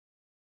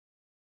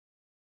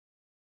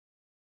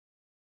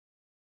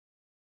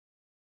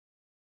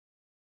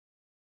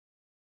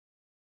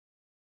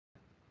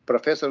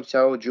Professor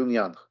Xiao-Jun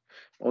Yang.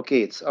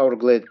 Okay, it's our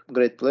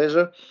great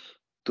pleasure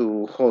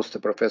to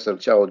host Professor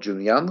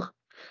Xiao-Jun Yang,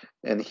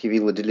 and he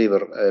will deliver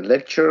a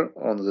lecture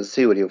on the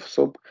theory of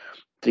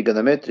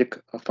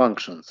subtrigonometric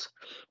functions.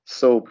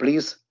 So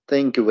please,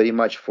 thank you very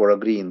much for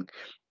agreeing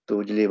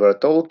to deliver a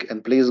talk,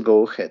 and please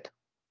go ahead.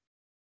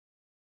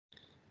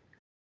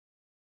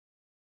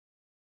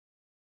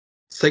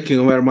 Thank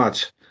you very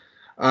much.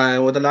 I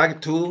would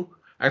like to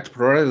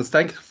express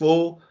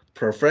thankful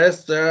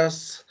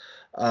professors,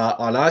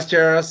 Alexey,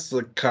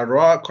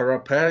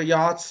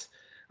 Karapetyants,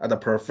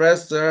 and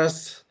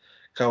professors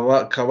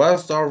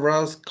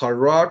Kravchenko,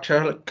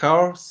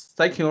 Kravchenko.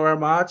 Thank you very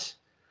much.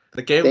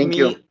 They gave Thank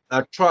you. me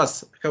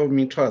trust.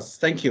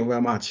 Thank you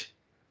very much.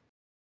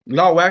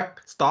 Now we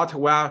start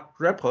our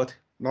report.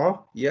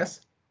 No?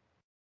 Yes?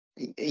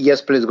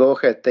 Yes, please go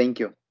ahead. Thank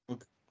you.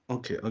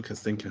 Okay,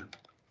 thank you.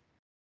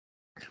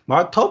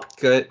 My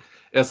topic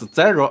is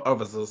zero of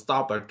the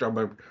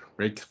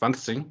subtrigonometric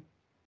function.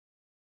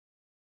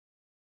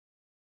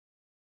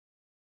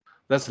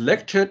 This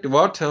lecture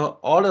devoted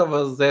all of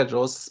the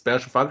zeros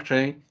special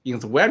function in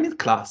the Weymouth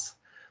class.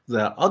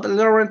 The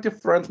ordinary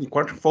different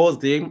equation for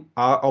them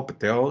are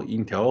obtained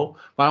until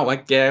when we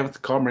give the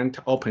current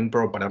open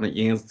problem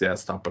in the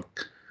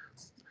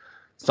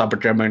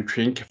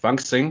subtrigonometric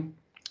function.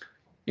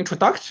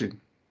 Introduction.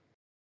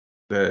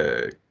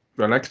 The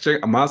relation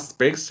among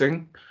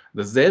spacing,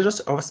 the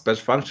zeros of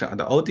special function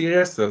and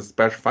ODS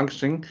special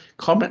function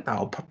comment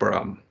our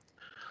problem.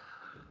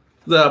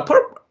 The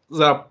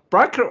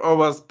bracket of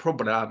the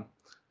problem.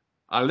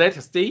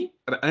 Let's see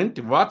at n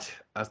devote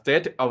a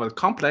state of a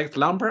complex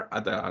number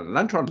and a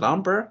natural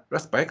number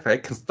respectively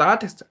can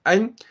start as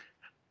n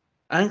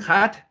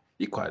hat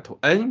equal to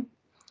n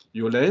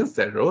u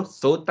 0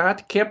 so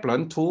that k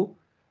belong to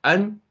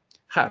n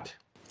hat.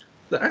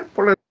 The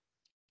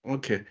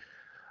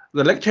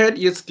lecture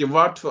is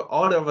given to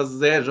all of the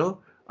zero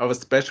of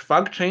special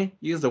function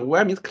in the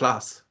Weymouth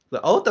class. The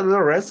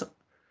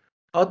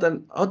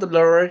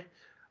ordinary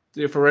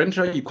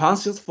differential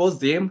equations for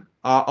them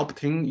are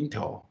obtained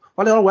until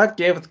whenever we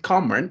give the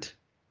comment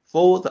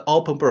for the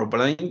open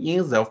problem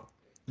in the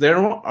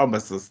zero of the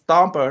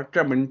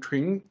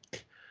subtrigonometric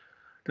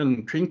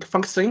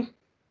function.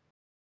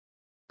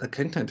 The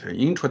content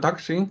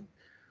introduction,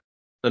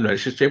 the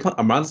relationship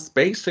among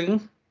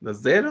spacing, the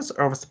zeros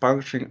of the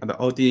function and the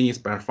ODE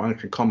special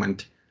function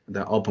comment,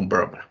 the open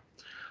problem.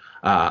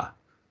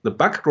 The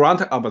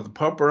background of the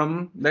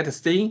problem, let's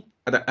see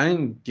at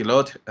n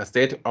denote a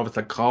state of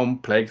the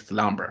complex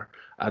number.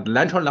 At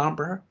natural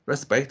number,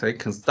 respectively,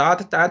 can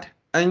start that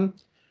n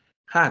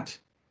hat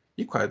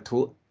equal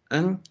to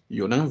n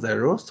u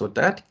 0 so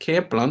that k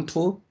belong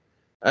to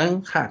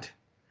n hat.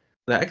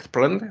 The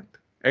exponent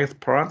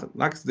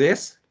like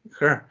this,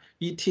 here,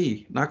 et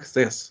like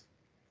this.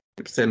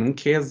 Epsilon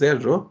k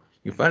 0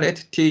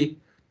 infinite t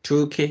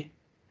 2k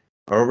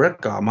over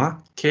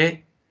gamma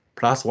k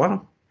plus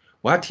 1.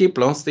 While t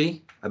belongs to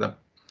the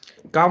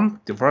gamma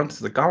different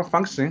the gamma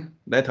function,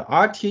 let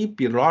rt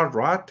be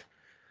right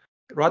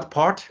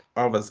part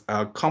of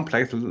a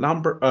complex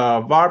number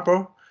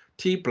variable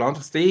t belongs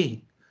to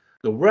c.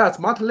 The whereas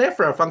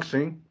multilevel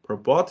function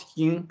proposed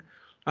in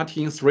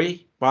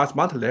 1903 was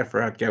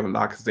multilevel given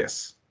like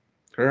this.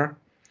 Here,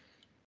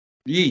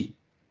 e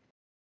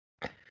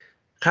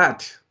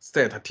hat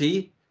state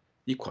t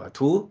equal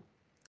to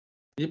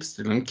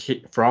epsilon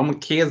k from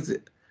k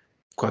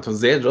equal to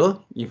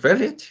 0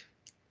 infinite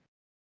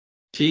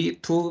t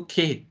to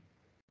k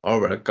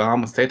over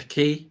gamma state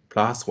k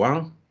plus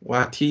 1,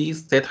 while t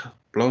state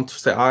belongs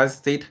to the I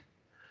state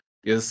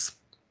is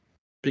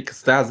big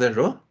star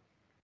 0.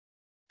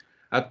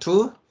 At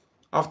 2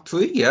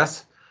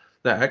 years,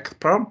 the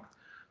experiment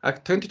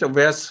accounted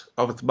with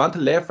of the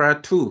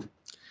multilevel 2,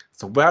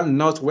 the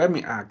well-known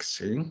swimming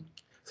action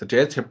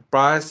suggested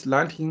by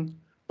 19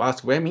 by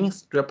swimming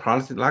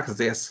represented like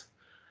this,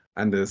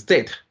 and the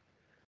state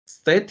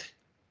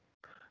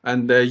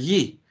and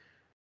e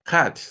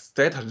hat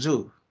state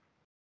rho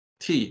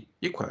t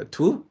equal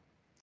to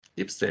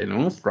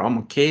epsilon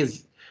from k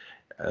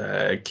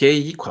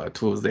equal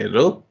to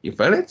 0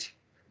 infinite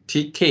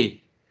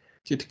tk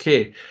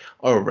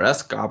over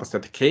gamma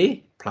state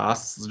k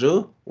plus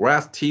 0,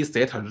 whereas t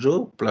state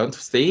rho belongs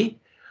to c.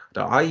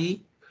 The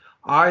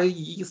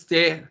IE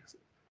state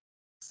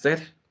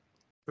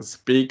is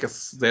big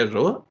as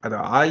 0 and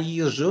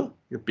IE rho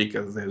is big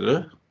as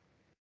 0.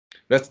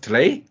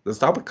 Lastly, the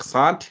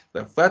subconcept,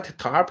 the first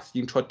type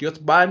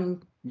introduced by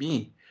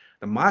me,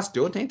 the math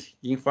student,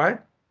 in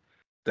fact,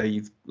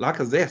 is like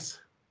this.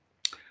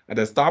 And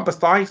the sample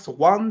size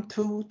 1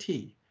 to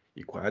t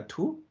equal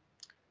to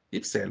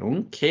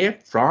epsilon k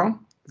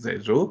from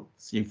 0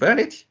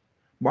 infinity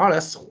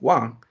minus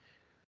 1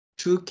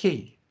 to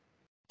k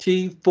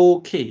t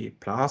 4k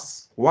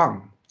plus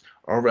 1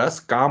 over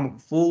gamma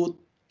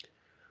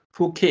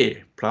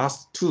 4k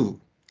plus 2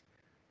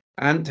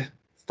 and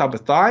sample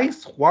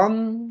size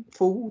 1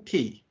 for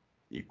t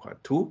equal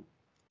to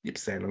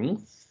epsilon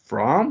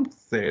from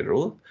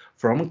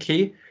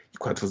k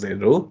equal to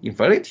 0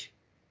 infinity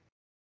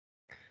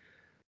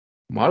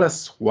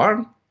minus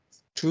 1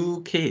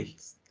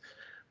 2k,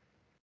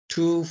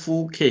 2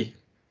 full k,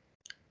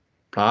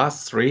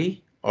 plus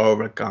 3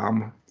 over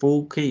gamma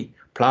full k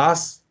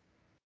plus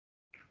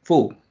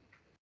full,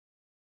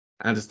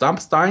 and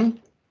subsign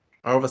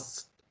of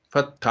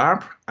first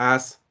term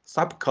as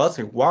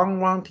subcosine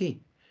 1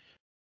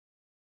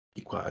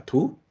 equal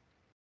to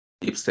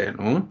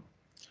epsilon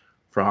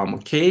from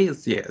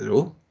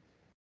k0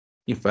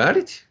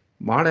 infinity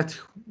minus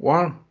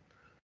 1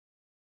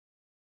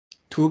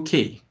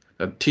 2k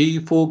t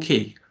full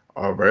k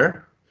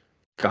over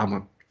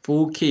gamma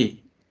full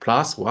k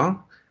plus 1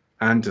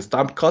 and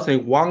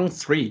subcosine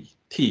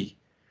 3t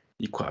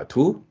equal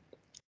to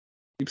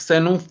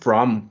epsilon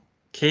from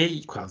k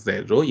equals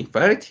 0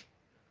 infinity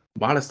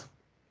minus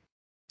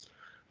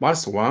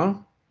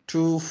 1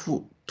 to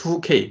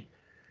 2k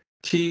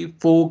t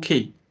full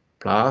k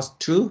plus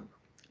 2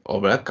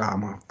 over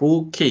gamma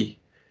full k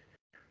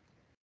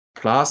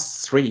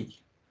plus 3.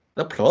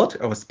 The plot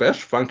of a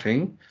special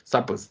function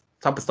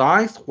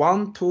subsines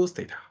 1 to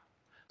theta,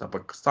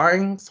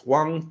 subsines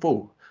 1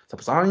 full,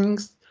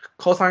 subsines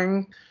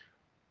cosine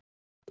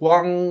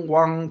 1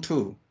 1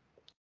 2,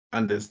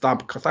 and the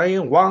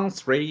subcosine 1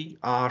 3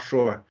 are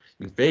sure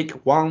in fig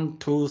 1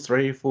 2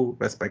 3 4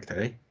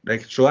 respectively.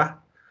 Like sure.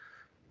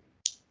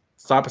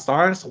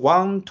 Subsines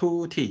 1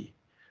 to t.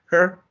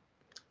 Here,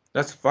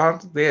 let's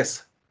find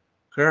this.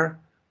 Here,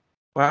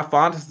 I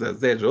found the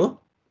 0.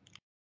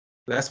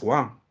 That's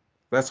 1.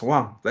 That's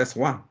 1. That's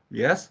 1.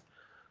 Yes?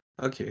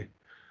 Okay.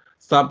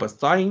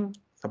 Subsine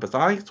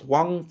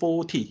 1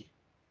 for t.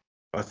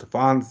 Let's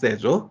find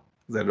 0.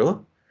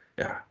 0.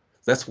 Yeah.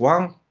 That's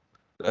 1.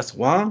 That's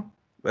 1.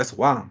 That's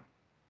 1.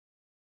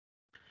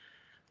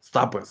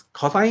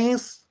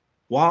 Cosines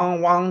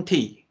 1 1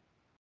 t.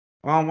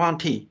 1 1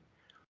 t.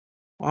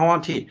 1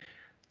 1 t.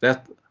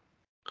 That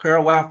here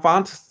we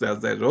found the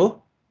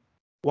 0.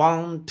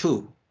 1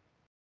 2.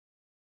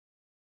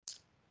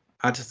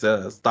 At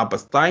the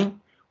subsine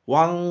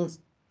 1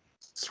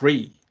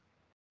 3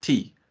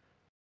 t.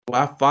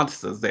 We found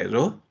the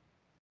 0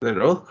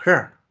 0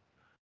 here.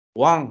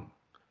 1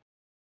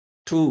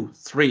 2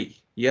 3.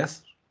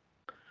 Yes.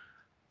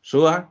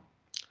 Sure.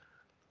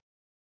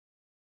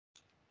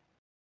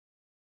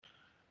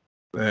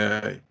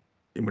 In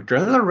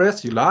general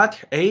race, you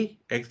like a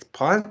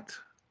exponent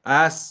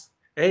as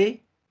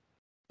a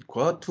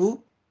equal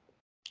to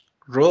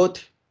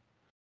root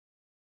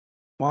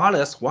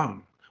minus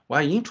 1.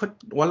 One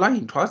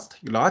interest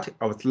you like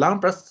of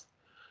numbers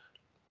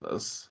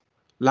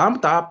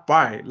lambda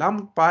by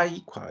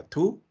equal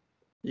to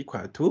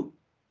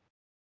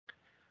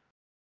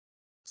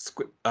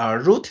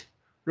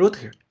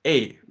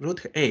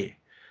root a.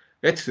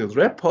 Let's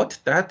report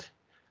that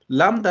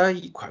lambda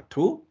equal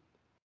to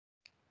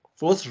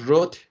fourth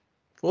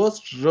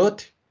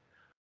root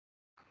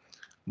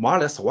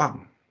minus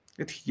 1.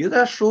 It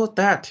either shows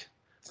that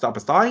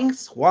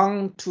subsines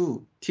 1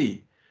 to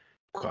t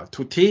equal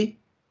to t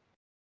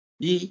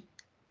e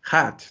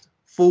hat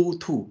full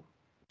 2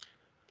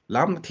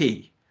 lambda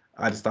t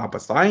and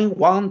subsine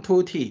 1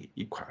 to t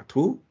equal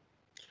to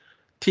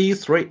t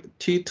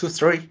to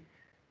 3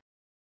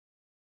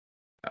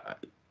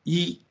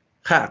 e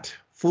hat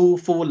full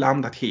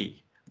lambda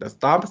t. The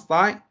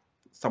subsine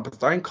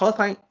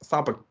cosine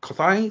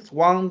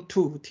 1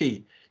 to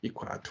t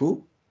equal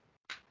to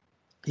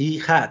e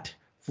hat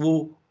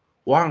full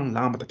 1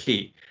 lambda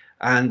t,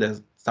 and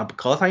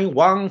subcosine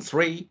 1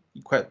 3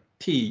 equal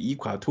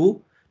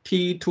to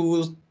t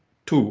to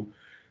 2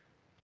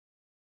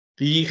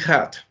 e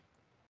hat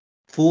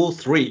full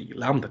 3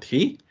 lambda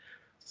t.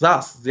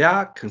 Thus, they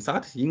are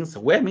considered in the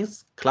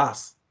women's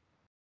class.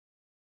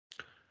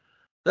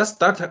 Let's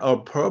start our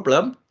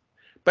problem.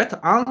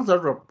 But on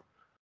the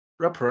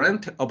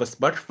representative of a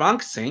special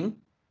function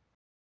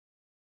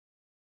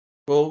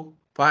 4,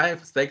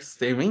 5, 6,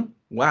 7,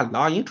 we are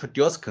now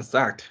introduce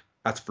concept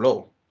as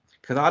flow.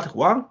 Concept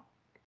 1,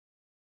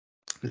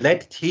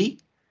 let t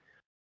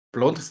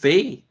belong to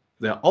C,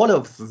 the order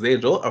of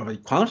 0 of the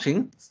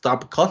equation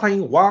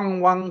subcosine 1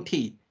 1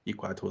 t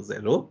equal to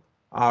 0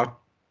 are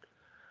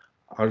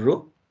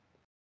rule.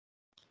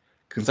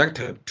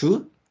 Concept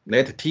 2,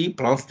 let t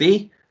belong to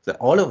C, the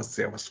order of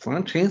the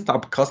function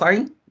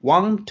subcosine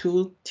 1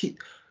 2 t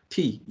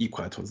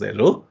equal to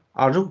 0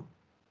 are rule.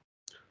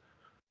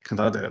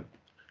 Consider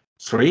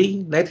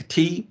 3, let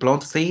t belong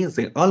to C,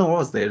 the order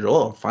of 0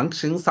 of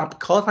function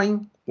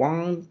subcosine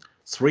 1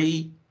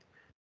 3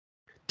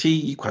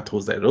 t equal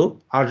to 0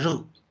 are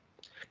rule.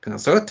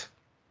 Construct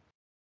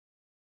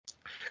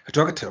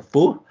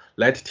 4,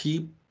 let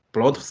t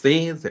belong to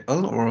C, the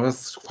order of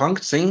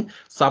function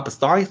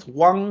subsines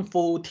 1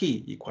 for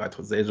t equal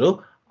to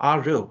 0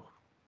 are rule.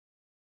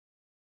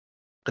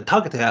 The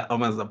target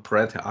of the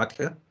present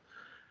article.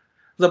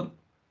 The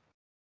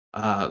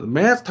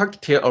main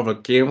target of the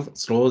game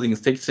through in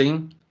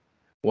section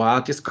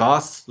will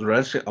discuss the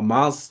relation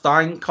among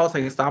sine,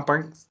 cosine,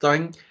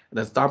 subsine, and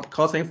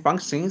subcosine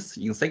functions.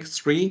 In section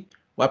 3,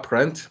 will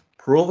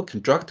prove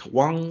construct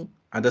 1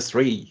 and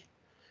 3.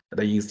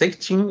 In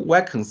section,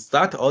 we can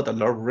start all the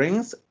low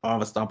rings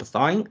of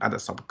subsine and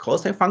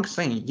subcosine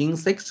function in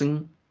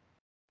section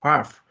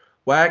 12.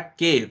 We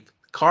give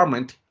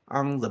comment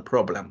on the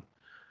problem.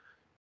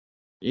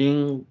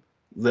 In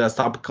the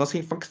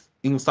subcosine function,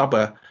 in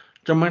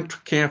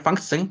subgeometric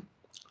function,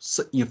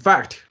 so in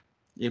fact,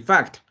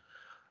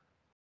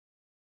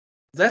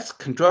 let's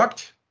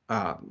construct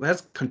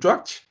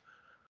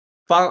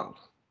fun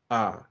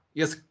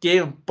is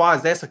given by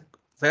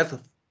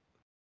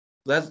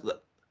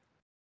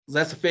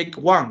that's fig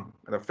 1,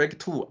 the fig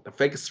 2, the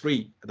fig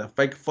 3, the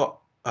fig 4.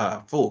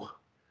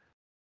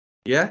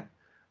 Yeah,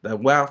 the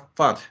well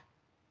thought.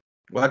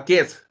 We'll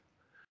give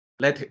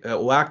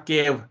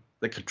the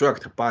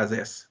construct by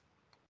this.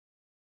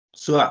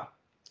 So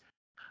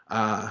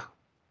the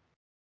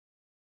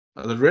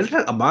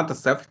related amount of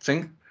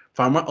section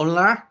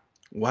formula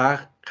will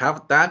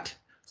have that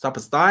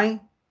subsine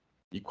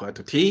equal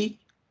to T,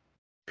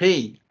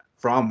 P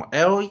from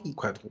L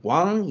equal to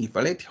 1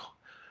 infinity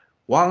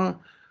 1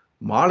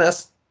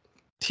 minus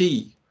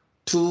T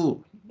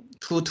 2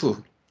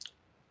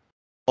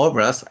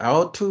 over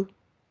L2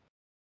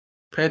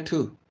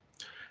 P2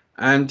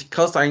 and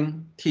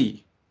cosine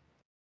T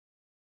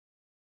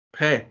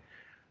P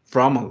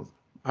from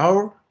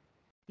L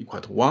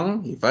equal to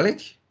 1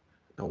 infinity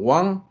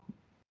 1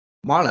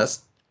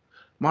 minus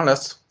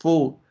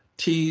 4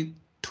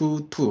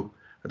 T22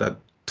 the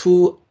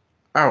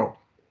 2L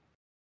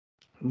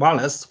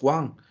minus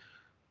 1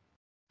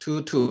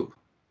 2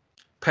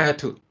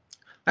 P2.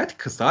 Let's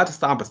consult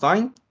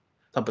subsine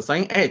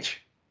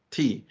H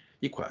T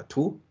equal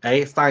to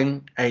A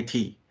sine AT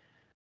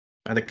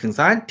and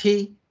cosine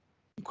T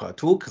equal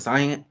to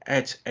cosine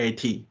H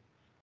AT.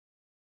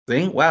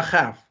 Then we'll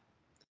have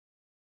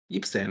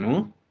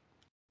epsilon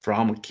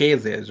from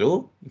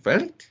K0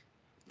 infinity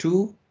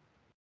to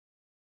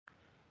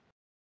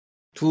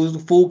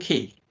full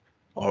K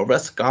over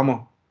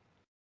gamma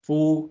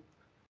full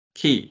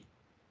K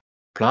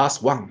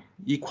plus 1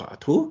 equal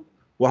to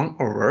 1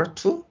 over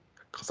 2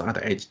 cosine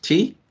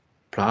HT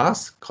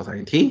plus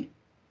cosine T.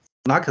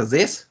 Like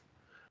this,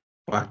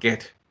 we'll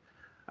get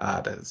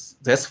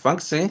this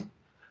function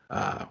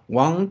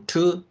 1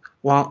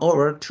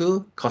 over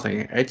 2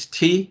 cosine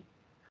HT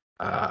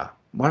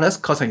minus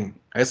cosine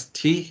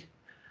ST.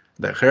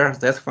 Here,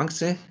 this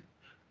function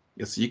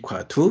is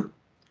equal to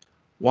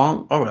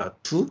 1 over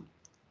 2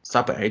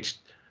 sub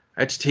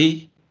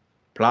HT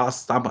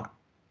plus sub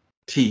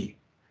T.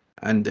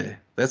 And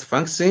this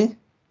function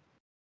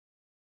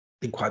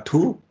equal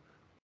to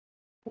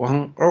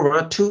 1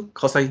 over 2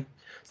 cosine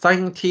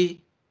sin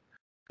T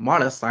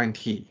minus sin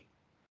T.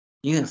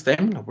 In the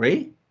same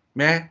way,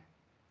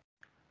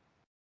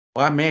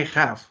 one may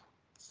have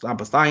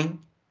subsine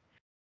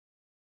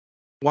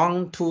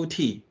 1 to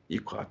T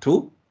equal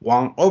to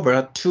 1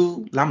 over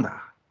 2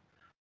 lambda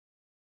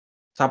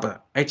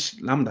sub H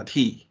lambda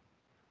T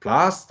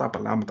plus sub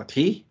lambda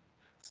T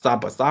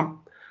subsine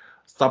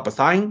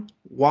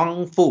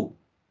 1 full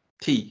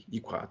T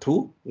equal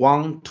to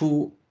 1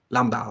 to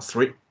lambda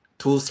 3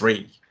 to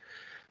 3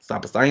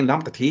 subsine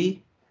lambda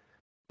T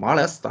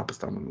minus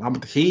subsine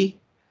lambda T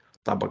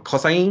sub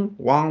cosine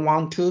 1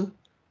 1 2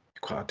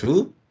 equal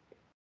to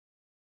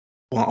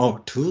 1 over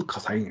 2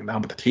 cosine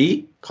lambda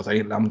T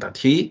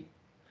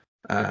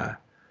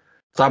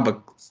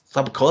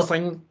sub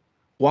cosine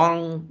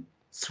 1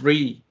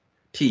 3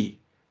 T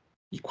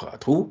equal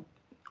to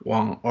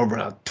 1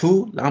 over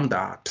 2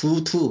 lambda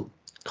 2 2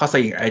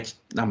 cosine H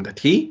lambda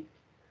T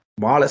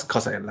minus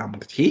cosine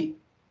lambda T.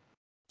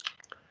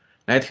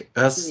 Let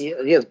us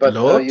yes, but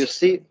you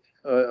see,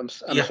 I'm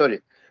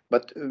sorry,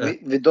 but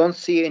we don't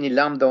see any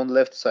lambda on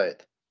left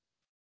side.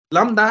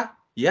 Lambda,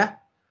 yeah,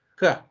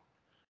 here,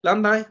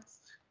 lambda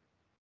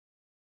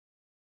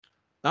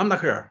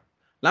here.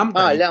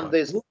 Lambda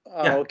is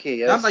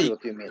okay. I see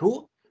what you mean.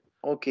 2.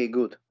 Okay,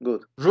 good.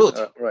 Root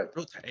right.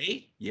 Root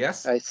A,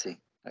 yes. I see.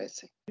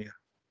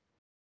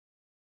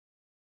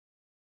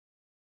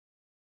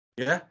 Yeah.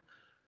 Yeah.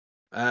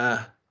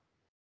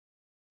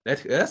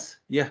 Let us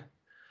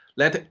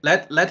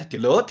let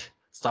denote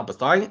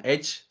subsine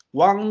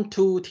H1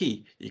 to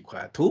T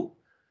equal to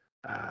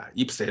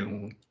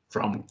epsilon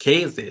from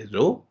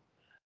K0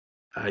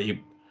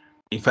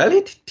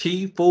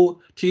 infinity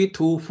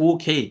T2 full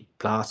K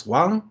plus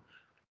 1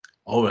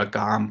 over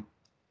gamma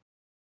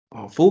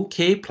full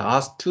K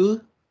plus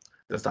 2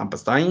 the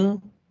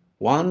subsine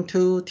 1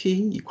 to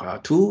T equal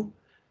to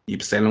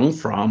epsilon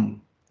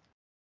from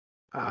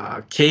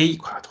K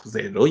equal to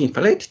 0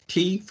 infinity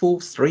T full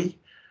 3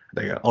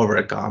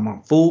 over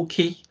gamma full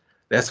K.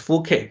 That's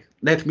full K.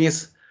 That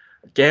means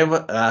give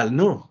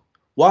no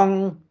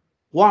 1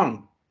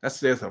 1. That's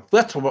the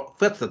first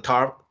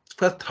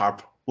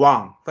top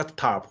 1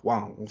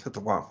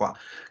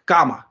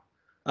 gamma.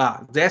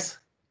 That's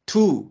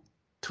 2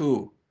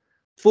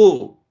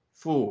 full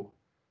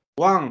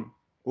 1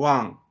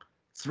 1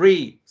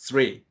 3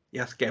 3.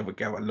 Yes, give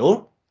a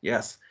low.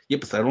 Yes,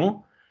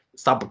 epsilon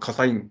sub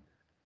cosine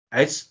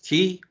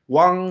HT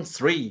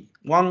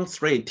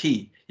 13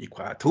 T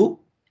equal to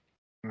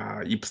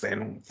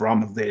epsilon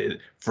from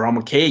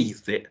k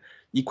is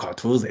equal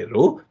to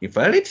 0,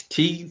 infinite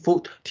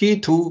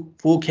t2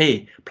 full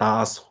k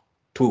plus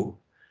 2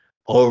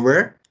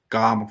 over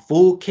gamma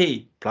full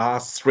k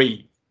plus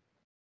 3.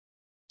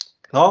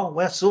 So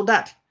we'll show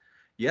that.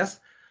 Yes,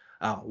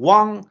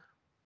 1,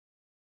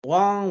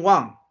 1,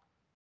 1,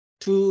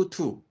 2,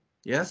 2.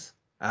 Yes,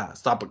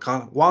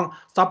 subsine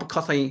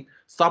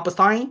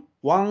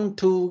 1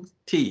 to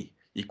t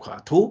equal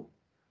to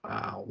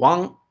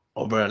 1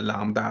 over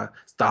lambda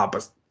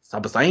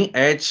subsine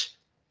h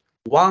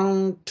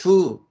 1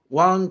 to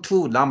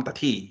lambda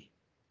t.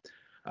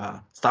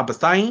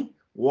 Subsine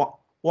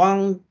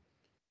 1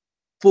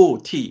 full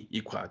t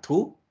equal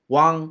to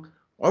 1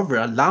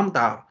 over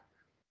lambda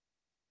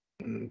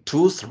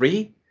 2,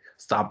 3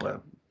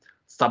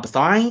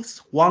 subsine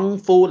 1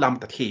 full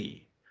lambda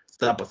t.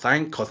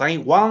 Subsine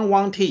cosine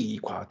 1 t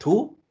equal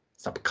to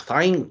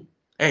subcosine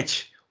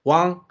h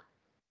 1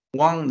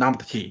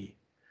 lambda t,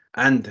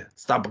 and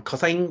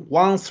subcosine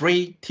 1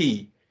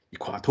 t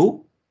equal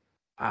to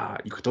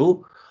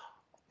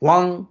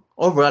 1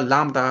 over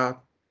lambda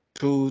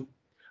 2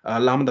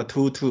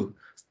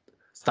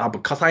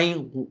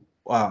 subcosine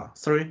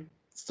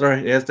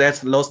yes,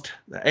 that's lost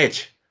the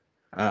h.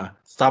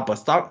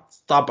 Subcosine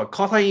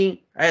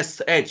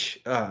sh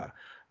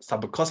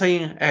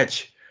subcosine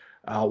h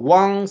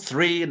 1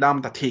 3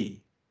 lambda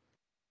t.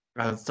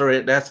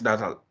 Sorry, that's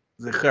not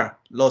the here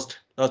lost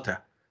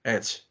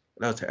h.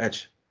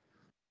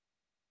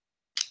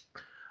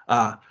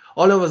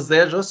 All of the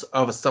zeros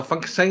of the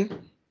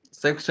function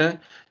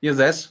is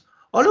that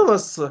all of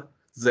the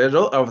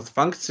zero of the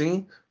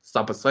function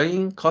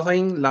subsine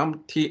cosine lambda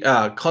t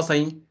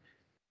cosine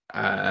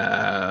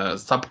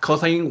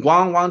subcosine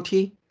 1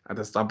 t and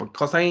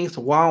subcosine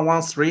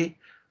 1 3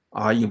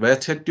 are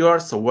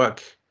investigators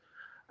work,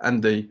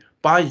 and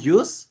by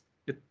use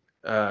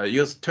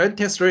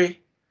 23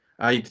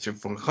 it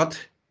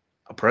forgot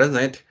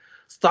present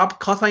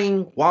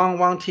subcosine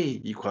 1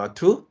 t equal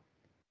to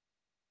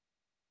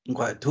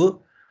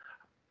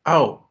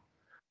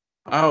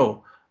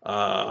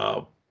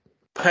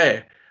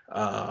pay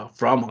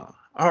from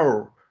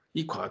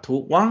equal to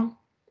 1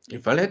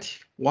 infinity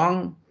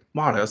 1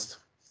 minus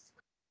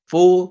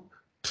full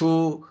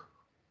to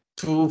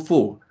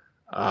full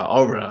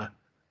over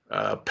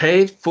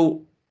pay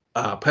to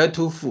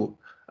full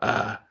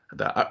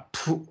the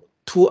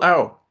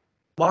 2L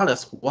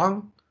minus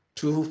 1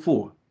 to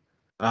full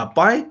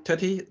by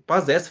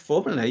this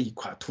formula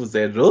equal to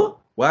 0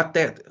 where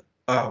that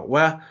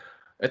where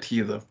it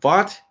is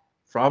 40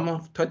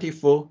 from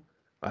 24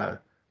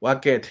 we'll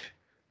get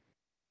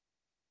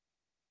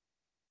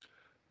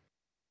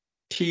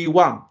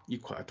T1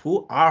 equal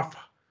to alpha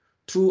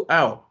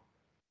 2L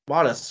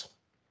minus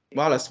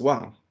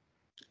 1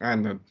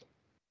 and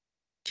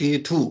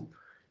T2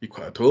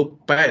 equal to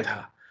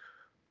beta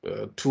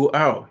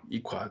 2L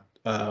equal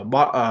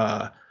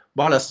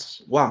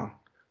minus 1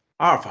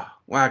 alpha.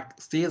 Well,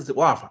 sees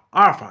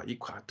alpha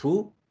equal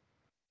to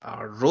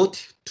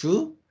root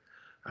 2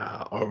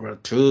 over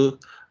 2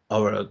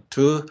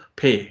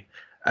 p,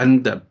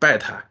 and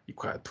beta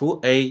equal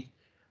to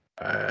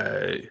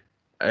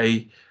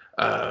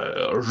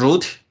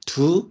root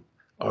 2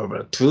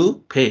 over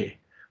 2 p.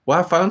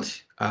 We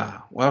found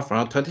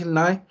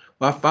 29.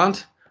 We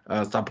found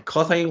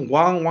subcosine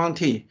 1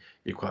 t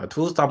equal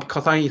to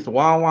subcosine is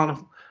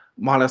 1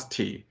 minus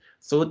t,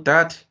 so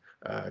that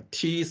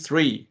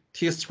t3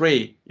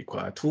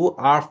 equal to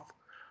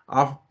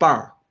alpha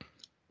bar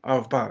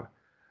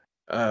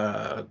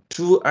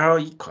 2L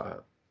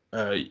equal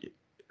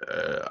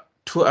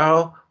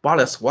 2L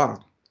minus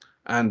 1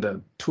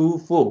 and 2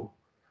 full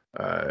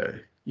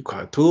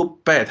equal to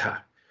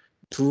beta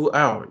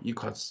 2L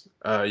equals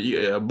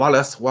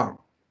minus 1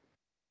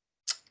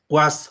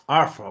 was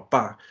alpha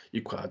bar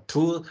equal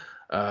to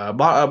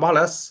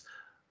minus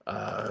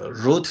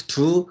root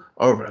 2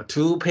 over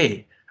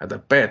 2p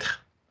and beta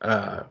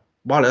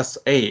minus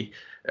a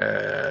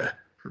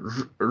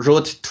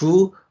root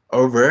 2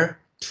 over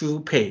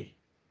 2p.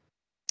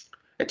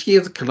 It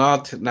is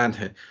not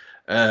that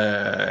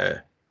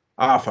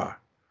alpha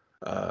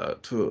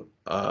to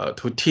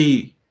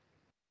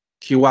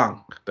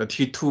T1, the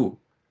T2,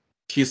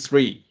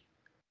 T3,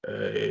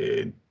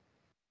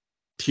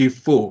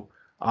 T4,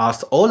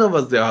 as all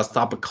of them are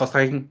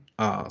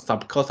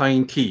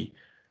subcosine T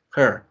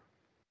here.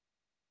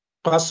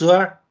 For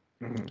sure,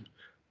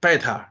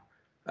 beta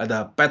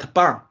and beta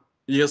bar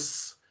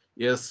is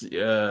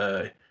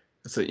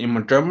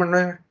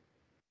imaginary.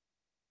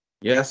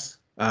 Yes,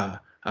 on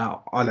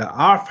the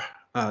alpha,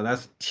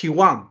 that's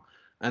T1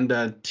 and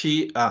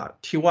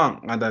T1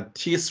 and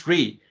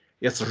T3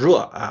 is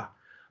rule.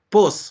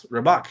 Both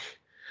remark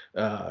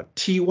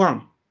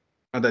T1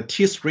 and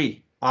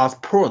T3 are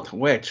points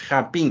which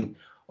have been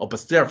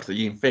observed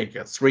in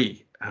Figure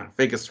 3.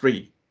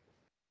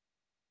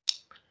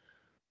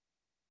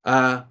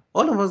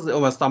 All of us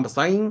over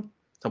subsine,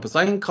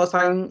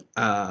 cosine,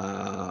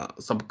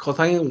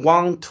 subcosine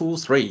 1, 2,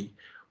 3.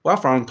 Well,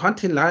 from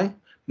 29,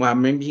 well,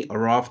 maybe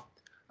around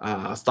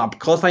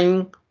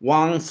subcosine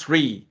 1,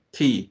 3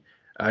 t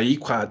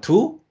equal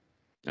to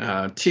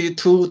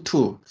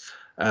T22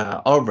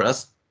 over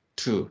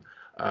 2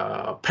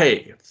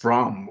 pay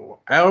from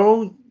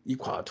L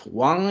equal to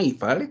 1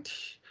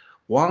 infinity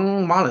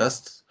 1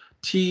 minus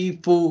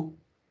T4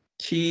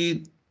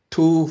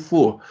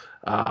 T24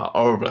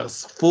 over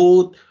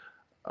 4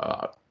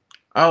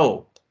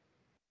 L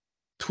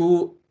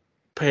 2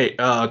 pay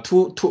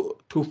 4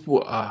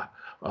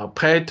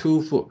 pay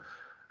 4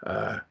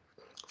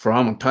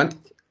 from 20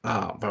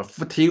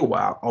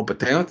 51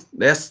 obtained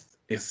this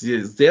is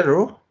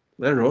 0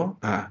 1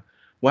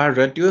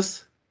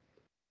 reduce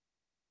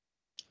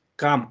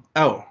gamma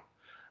L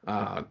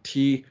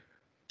T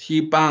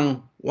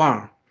bar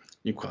 1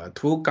 equal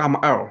to gamma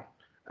L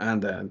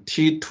and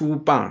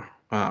T2 bar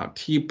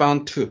T bar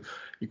 2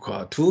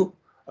 equal to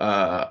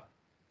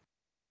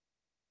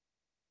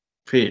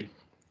phi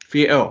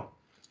L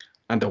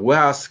and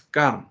whereas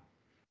gamma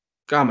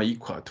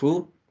equal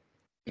to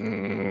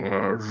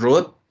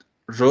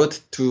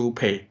root 2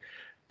 pi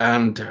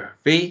and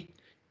phi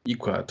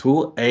equal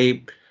to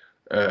a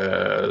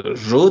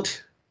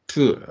root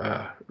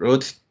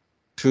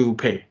 2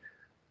 pi.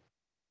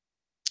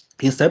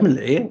 In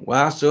similarly, we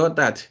are sure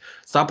that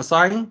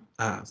subsine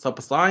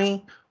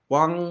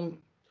 1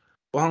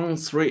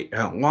 3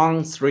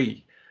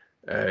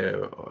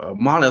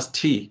 minus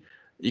t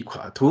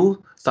equal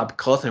to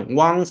subcosine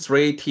 1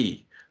 3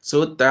 t,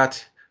 so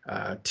that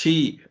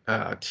t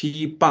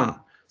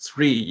bar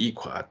 3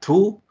 equal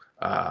to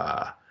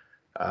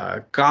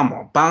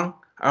gamma bar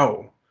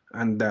L,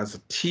 and that's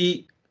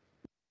t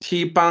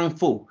bar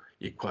 4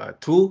 equal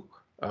to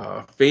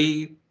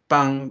phi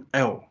bar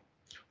L,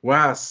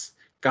 whereas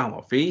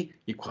gamma phi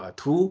equal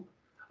to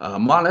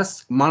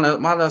minus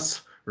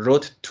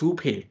root 2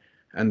 pi,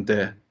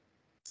 and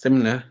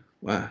similar,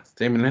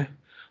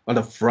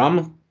 and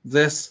from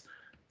this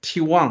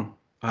T1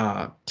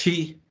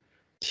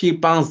 T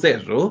bar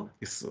 0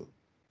 is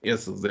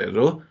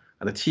 0,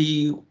 and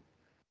T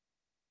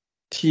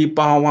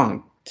bar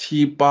 1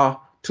 T bar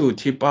 2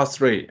 T bar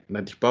 3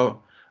 and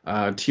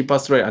T bar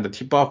 3 and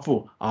T bar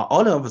 4 are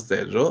all of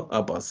 0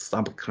 about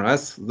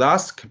subclass.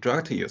 Thus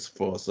contract is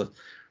false.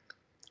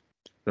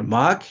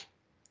 Remark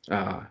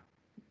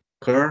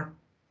here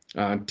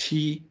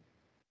T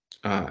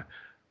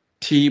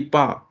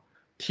bar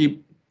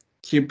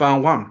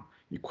 1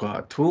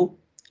 equal to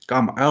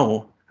gamma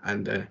L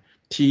and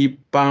T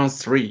bar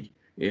 3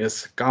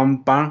 is gamma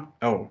bar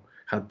L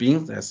has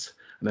been this.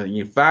 And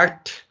in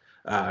fact,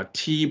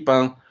 T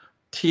bar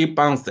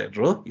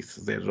 0 is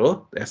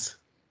 0. That's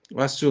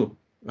what show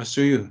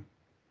you.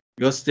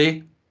 You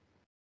see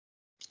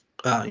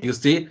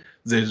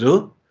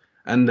 0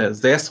 and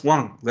that's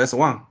 1. That's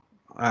 1.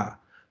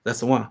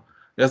 That's 1.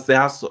 Yes,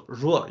 there's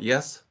rule.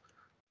 Yes,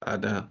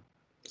 and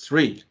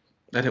 3.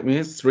 That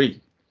means 3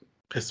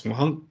 is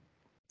 1.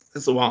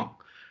 It's 1.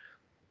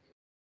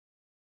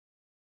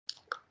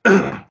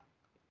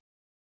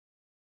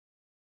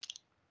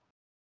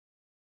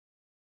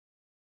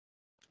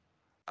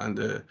 And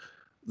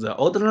the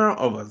order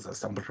of the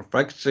sample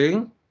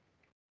fraction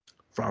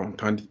from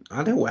 20,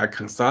 and we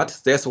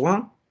consult this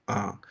one.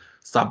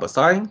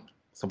 Subsine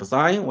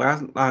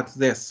was like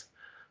this.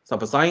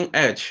 Subsine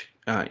h,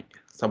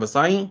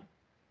 subsine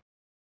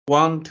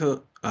 1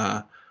 to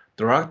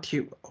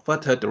derivative,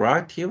 first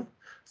derivative,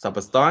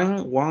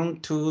 subsine 1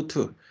 to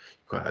 2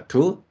 equal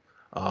to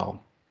 1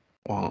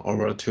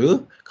 over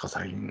 2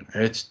 cosine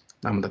h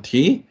lambda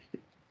t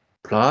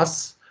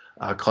plus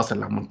cosine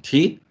lambda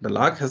t,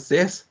 like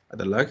this,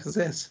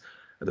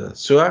 and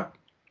sure,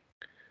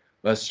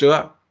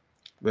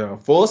 the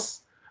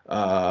fourth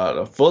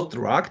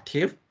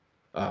derivative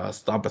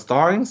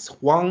subsines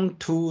 1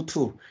 to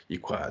 2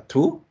 equal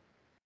to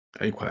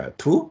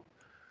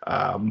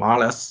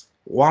minus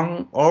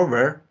 1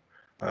 over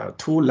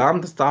 2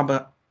 lambda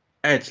sub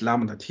h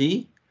lambda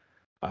t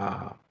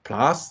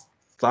plus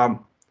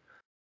some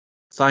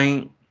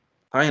sine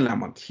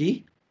lambda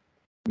t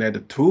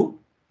net 2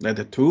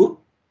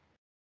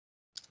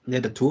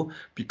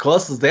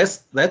 because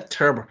that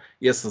term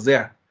is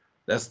there.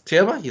 That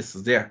term is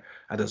there,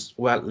 and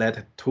well,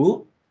 let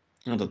 2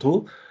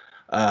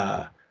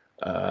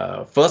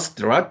 first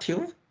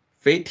derivative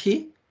phi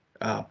t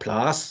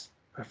plus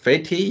phi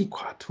t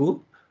equal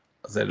to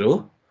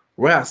 0,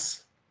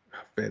 whereas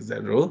phi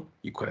 0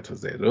 equal to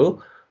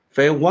 0,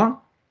 phi 1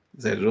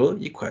 0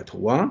 equal to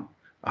 1,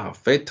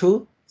 phi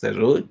 2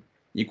 0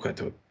 equal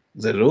to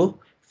 0,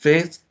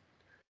 phi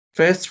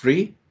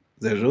 3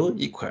 0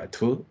 equal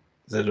to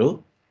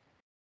 0.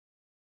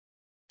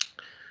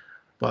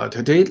 But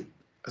today,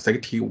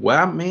 selective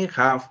 1 may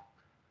have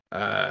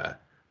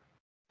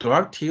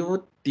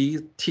derivative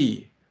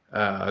dt,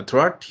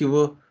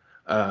 derivative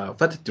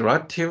first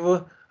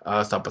derivative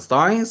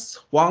subsines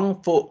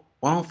 1 for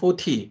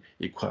t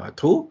equal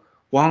to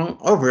 1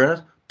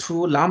 over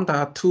 2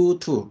 lambda 2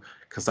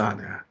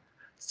 cosine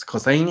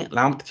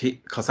lambda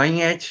t cosine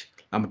h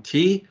lambda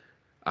t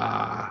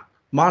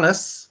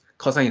minus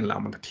cosine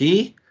lambda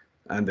t,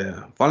 and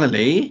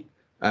finally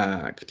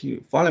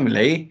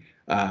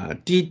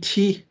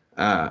dt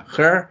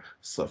here,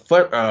 so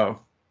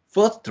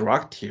first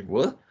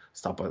derivative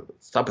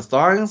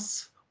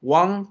subscience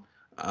 1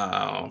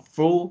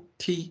 full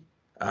t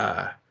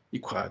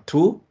equal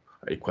to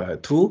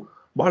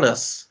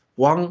modulus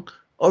 1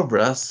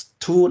 over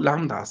 2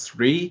 lambda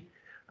 3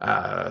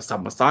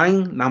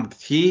 subsine lambda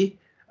t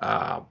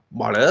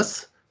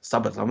modulus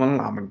subsine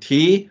lambda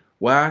t,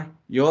 where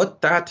you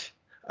that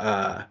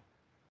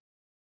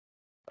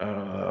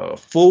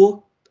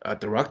full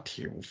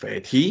derivative phi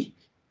t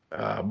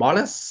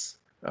modulus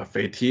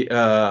phi t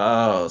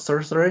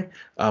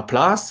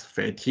plus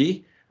phi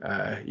t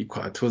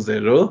equal to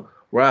 0,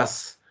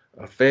 whereas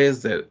phi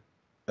 0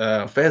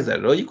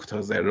 equal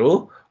to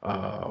 0,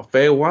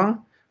 phi 1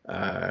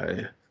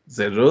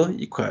 0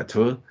 equal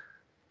to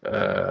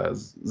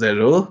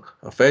 0,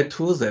 phi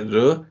 2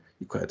 0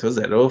 equal to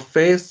 0,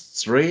 phi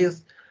 3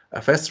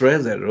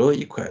 0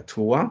 equal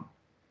to 1.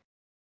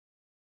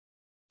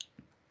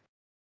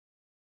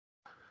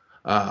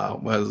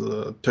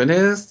 With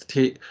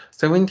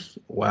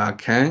 2070, we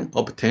can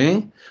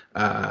obtain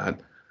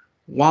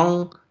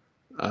one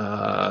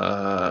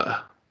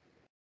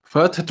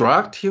first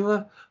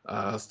derivative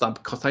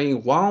sub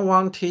cosine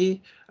 1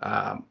 t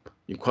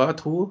equal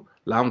to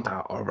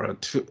lambda over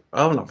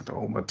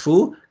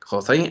 2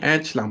 cosine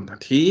h lambda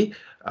t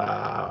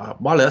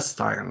modulus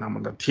sine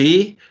lambda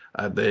t.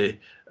 The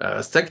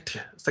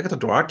second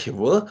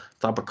derivative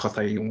sub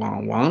cosine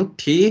 1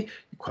 t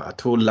equal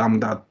to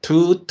lambda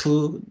 2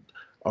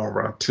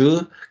 over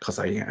 2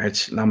 cosine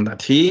h lambda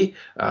t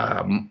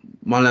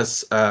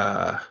minus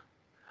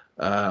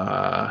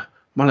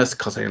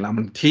cosine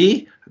lambda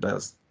t,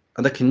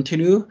 and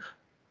continue,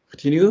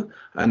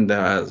 and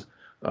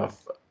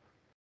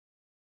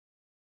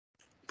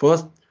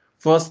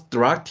first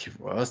derivative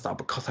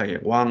sub cosine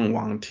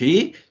 1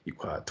 t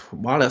equal to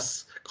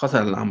minus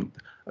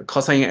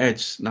cosine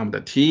h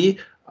lambda t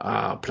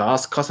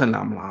plus cosine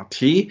lambda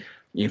t.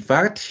 In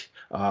fact,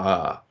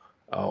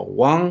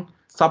 1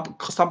 sub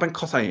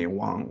cosine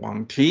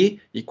 1 t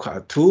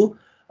equal to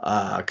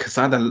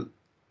cosine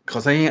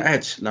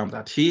h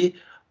lambda t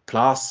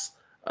plus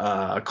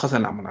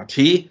cosine lambda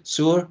t.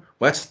 So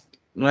let's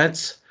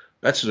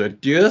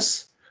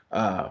reduce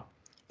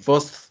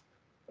first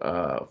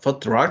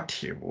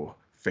derivative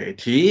phi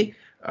t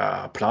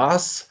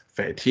plus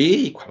phi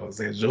t equals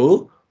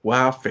 0,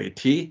 while phi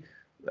t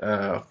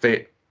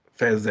phi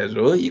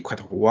 0 equal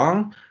to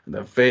 1,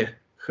 and phi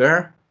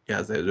here,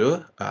 yeah,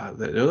 0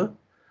 0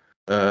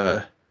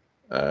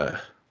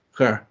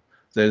 here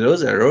 0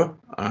 0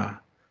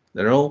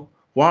 0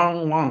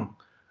 1 1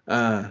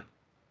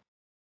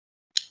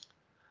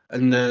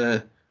 and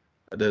the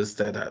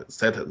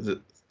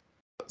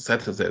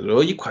set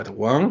 0 equal to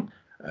 1.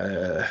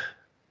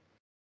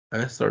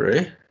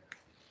 Sorry.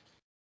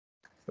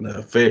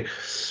 The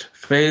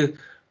phi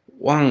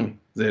 1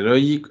 0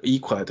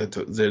 equal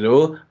to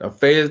 0.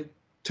 Phi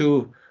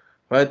 2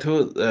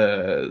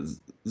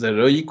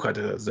 0 equal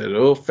to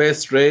 0. Phi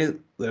 3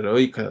 0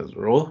 equal to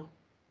 0.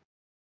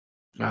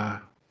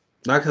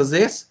 Like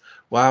this,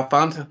 we have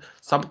found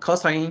some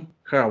cosine.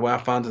 Here we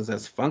have found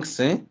this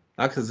function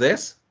like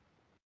this.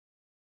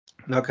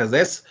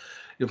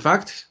 In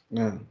fact,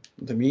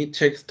 let me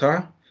check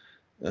the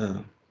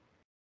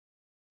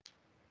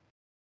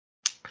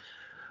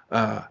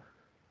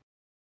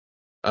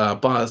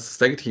by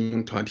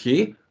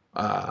 1620,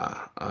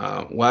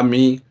 when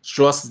we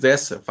shows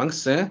this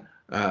function,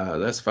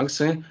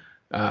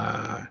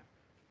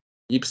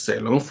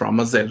 epsilon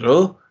from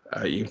 0,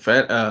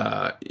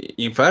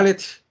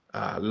 invalid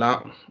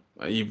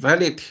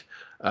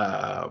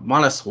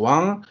minus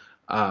 1,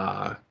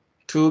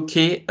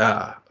 2k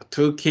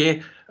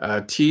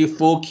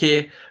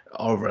t4k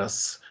over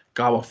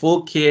gamma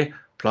 4k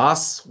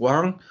plus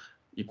 1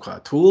 equal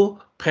to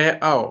pi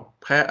L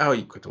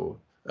equal to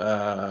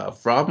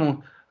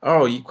from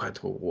L equal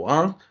to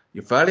 1,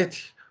 invalid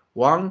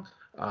 1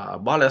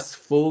 minus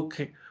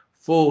 4k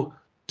 4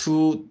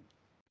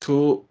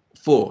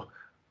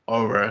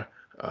 over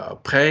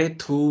pi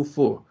 2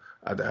 4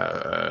 and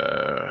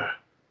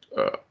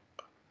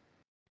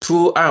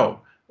 2L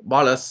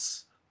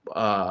minus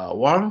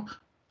 1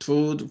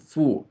 2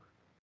 4.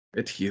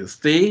 It is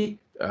the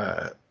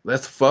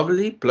let's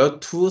formally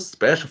plot two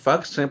special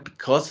functions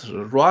because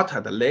right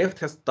and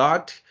left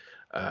start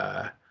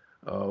at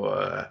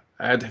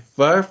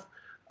first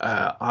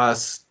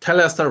as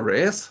Taylor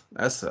series,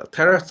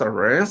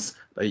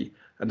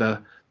 and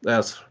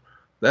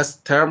this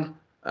term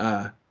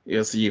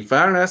is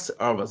infiniteness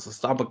of the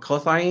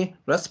subcosine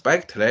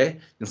respectively.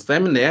 In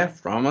seminar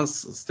from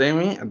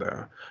 7 and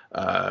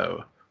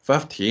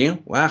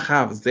 15, we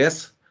have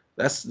this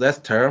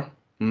term.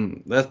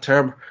 That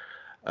term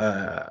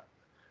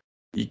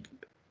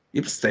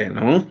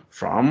epsilon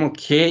from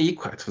k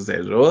equal to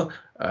 0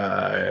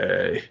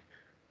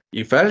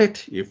 invalid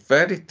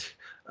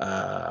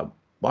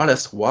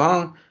minus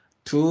 1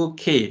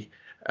 2k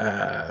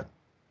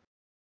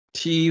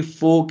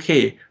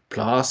t4k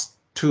plus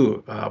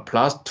 2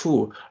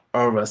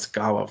 over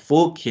gamma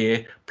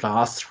 4k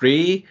plus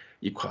 3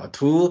 equal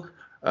to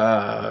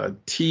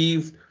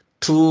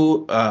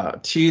 2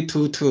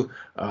 T22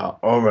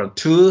 over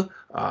 2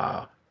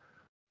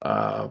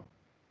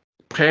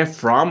 pay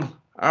from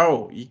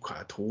L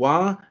equal to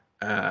 1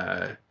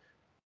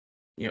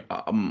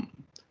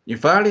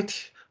 infinity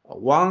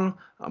 1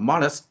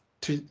 minus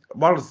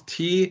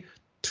T24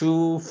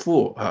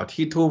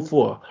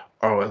 T24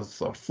 over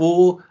the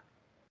full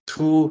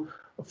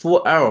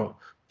L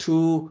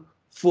to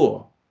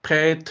 4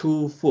 pay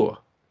to 4.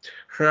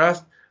 Here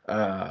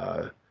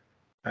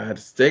at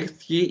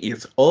 60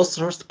 is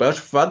also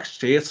special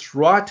functions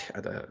right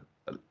at the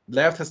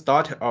left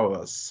start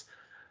hours.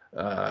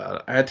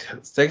 At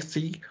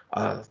 60,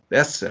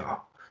 that's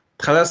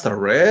tells the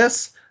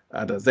race,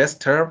 and this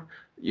term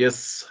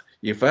is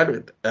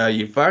infinite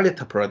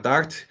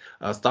product.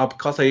 Stop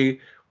causing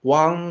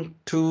 1,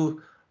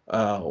 2,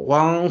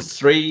 1,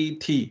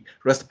 3t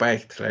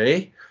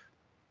respectively.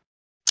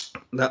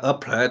 The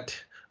applet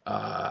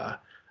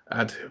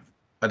at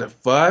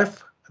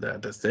 5,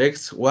 the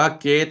 6, 1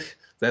 gate,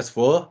 that's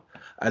 4,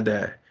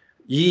 and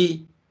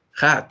E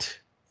hat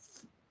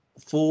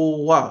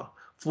full 1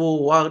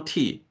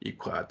 t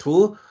equal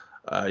to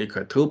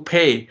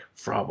pay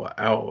from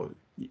L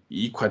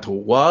equal to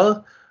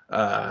 1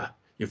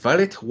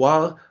 infinite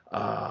 1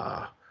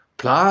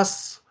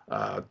 plus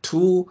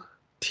 2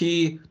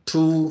 t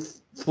 2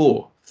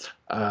 4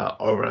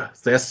 over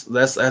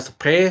this as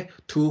pay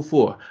 2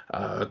 4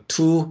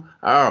 2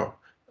 L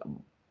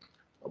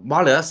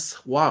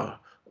minus 1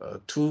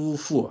 2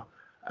 4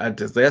 and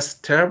this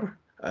term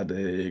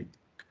and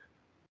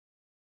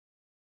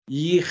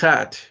E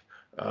hat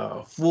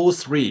full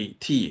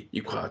 3t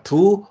equal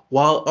to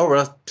 1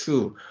 over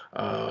 2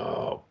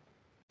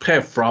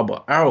 pay from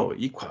L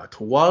equal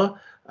to 1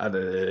 and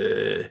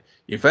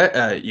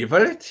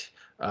infinite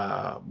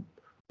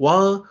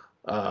 1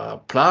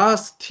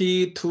 plus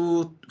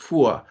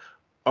T24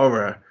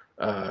 over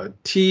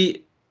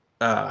T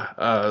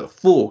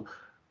full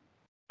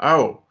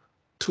L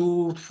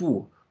 2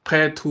 full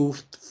pay to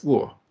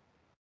 4.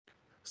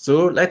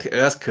 So let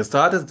us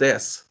consider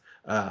this.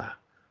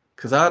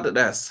 Consider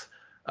this.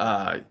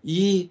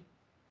 E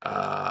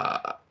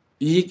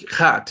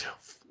hat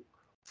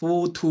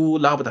full 2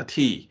 lambda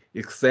t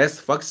excess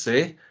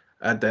function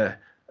and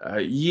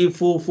E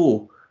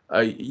full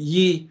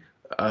E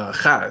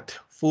hat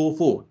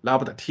full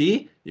lambda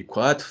t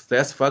equal to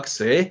this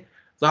function.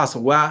 Thus,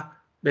 one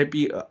may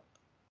be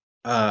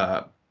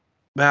by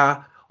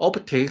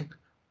opting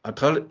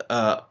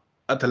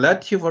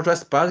alternative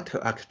respect to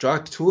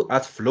construct 2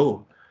 as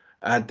flow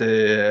and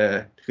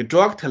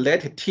construct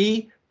let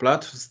t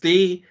plot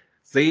c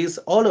these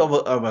all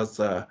over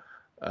the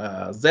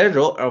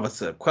 0 over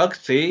the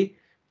quantity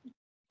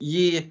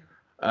E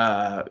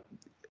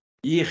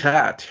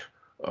hat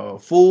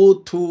full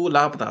 2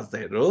 lambda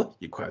 0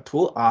 equal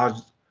to R.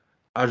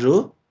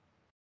 And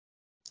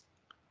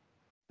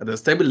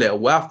similarly,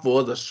 one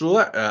for the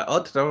sure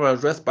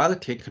alternative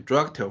respect to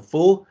construct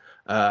full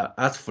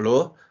as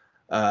flow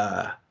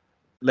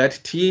let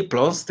t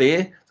belongs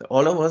to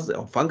all over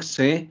the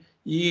function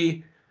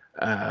E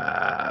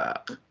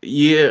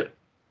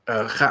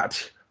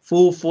hat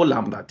full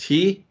lambda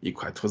t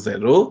equal to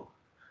 0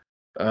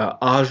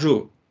 R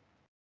rule.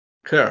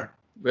 Here,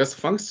 this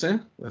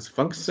function,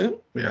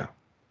 yeah.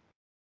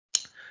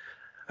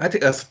 At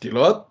as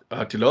denote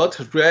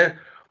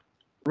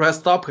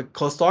rest up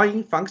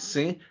cosine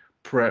function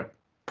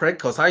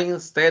pre-cosine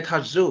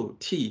theta rho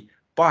t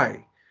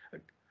by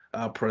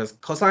plus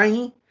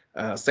cosine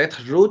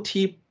theta rho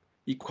t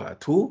equal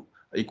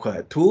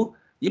to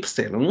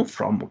epsilon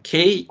from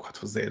k equal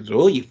to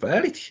 0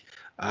 infinity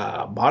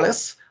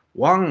minus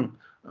 1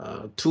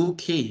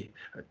 2k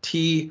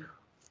t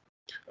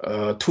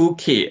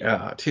 2k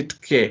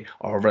t2k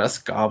over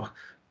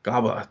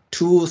gamma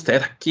 2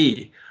 theta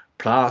k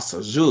plus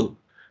rho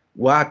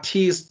 1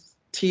 t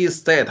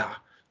theta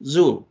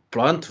rho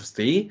belong to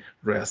c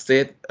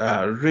restate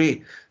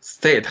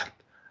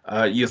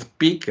is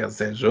bigger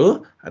than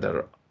rho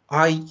and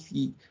I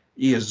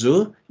is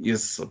rho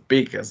is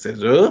bigger than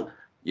rho.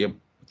 It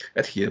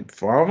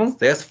informs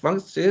this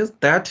function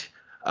that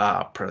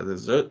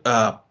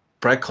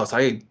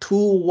pre-cosine 2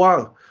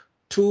 1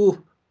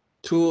 2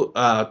 2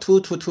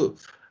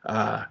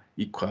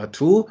 equal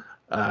to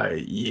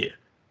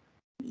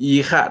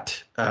E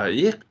hat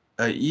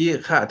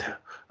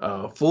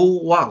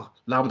full 1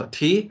 lambda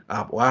t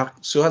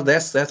so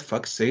that's that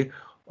function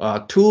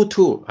 2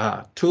 2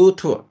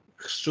 2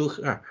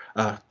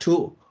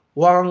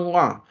 1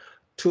 1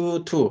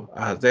 2 2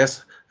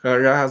 that's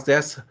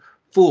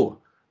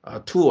full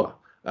 2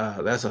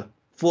 that's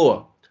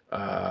 4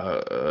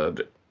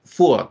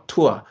 4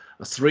 2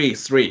 3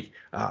 3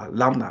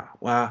 lambda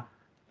 1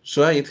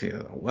 so it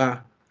is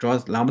 1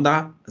 joins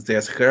lambda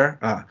this here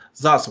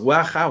thus we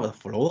have the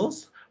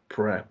flows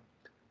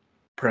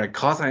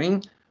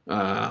pre-cosine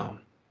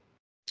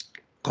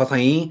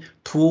cosine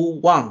 2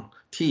 1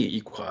 t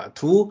equal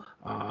to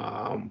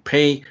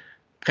pay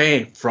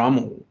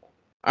from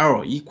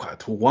L equal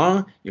to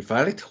 1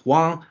 infinite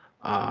 1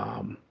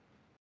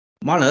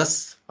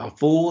 minus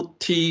full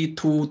t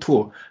 2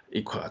 2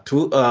 equal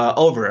to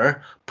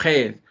over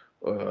pay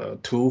 2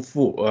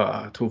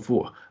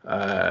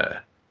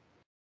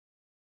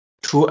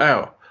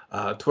 2L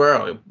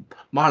 2L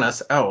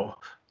minus L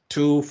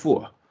 2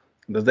 4.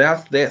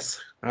 That's this.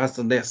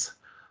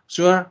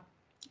 Sure,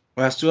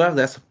 that's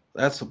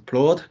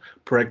plot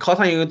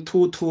precaution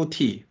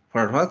 2T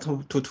for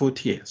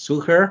 2T. So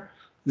here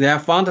they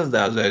found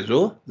the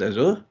zero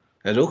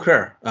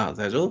here.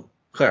 Zero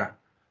here.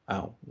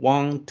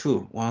 1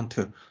 2 1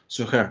 2.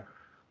 So here.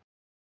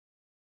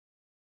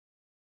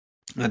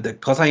 And the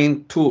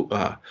cosine 2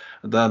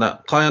 the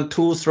cosine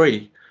 2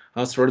 3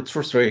 3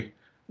 2 3.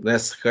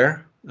 That's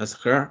here. That's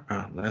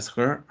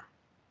here.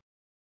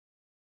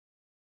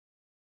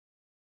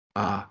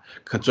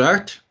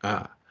 Contract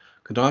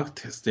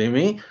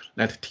statement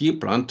let t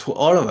belong to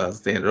all of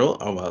us 0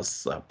 of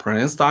us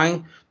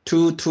Einstein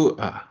 2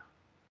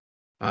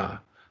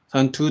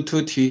 sin 2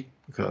 t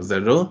equals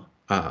 0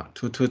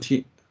 2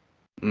 t.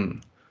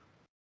 In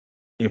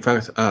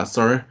fact,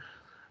 sorry,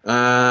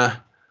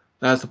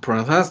 that's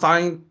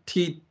Einstein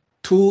t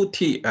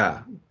 2t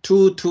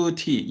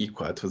 2t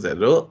equal to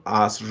 0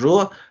 as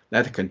rule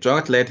let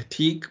conjunct let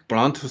t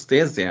belong to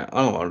states then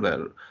all of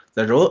the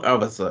rule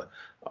of the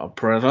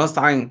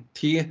Einstein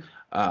t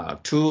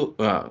 2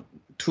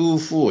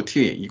 full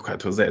t equal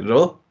to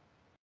 0.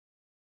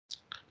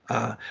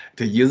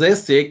 The user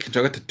say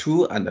conjunct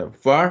 2 and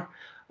 4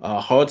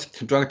 hold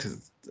conjunct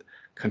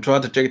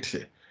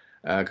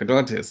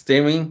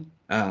statement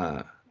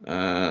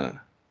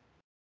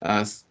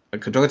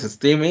conjunct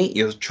statement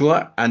is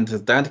true and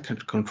that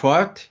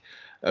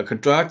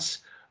conjunct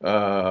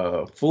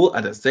full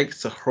and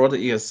 6 hold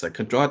is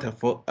conjunct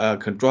full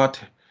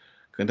conjunct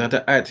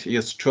 8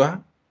 is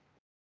true.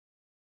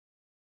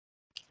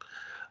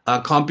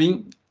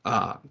 Combine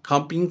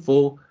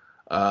for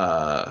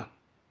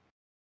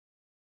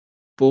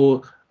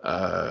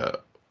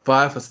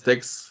 5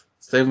 6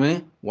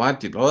 7 1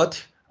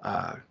 denote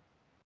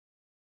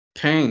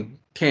 10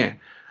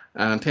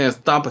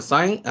 stop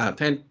sign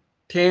 10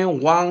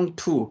 1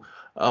 2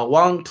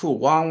 1 2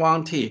 1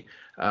 1 t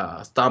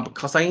stop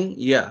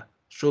cosine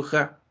so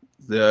here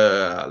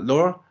the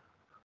lower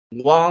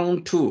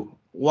 1 2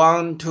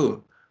 1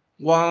 2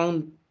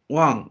 1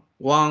 1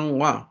 1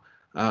 1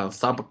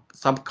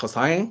 sub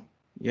cosine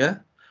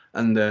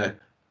and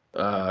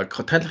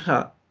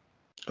cotangent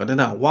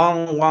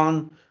 1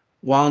 1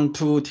 1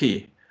 2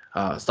 t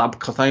sub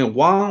cosine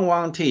 1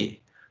 1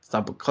 t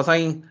sub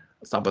cosine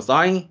sub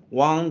sine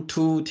 1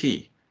 2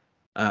 t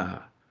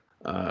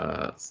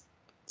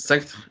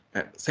sect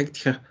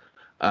 0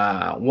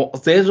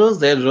 0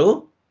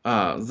 0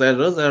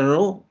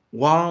 0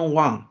 1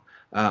 1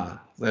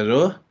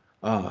 0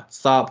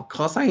 sub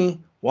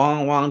cosine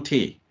 1 1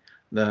 t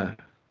the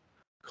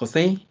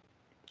cosine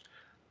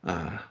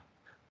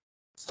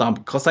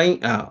sub cosine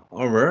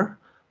over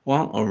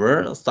 1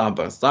 over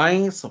sub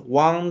sine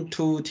 1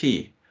 2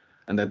 t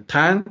and the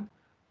 10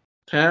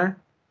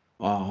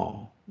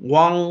 1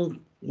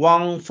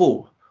 1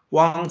 4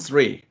 1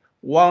 3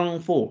 1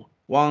 4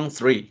 1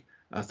 3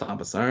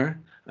 sub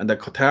sine and the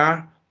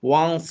cotare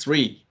 1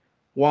 3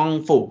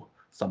 1 4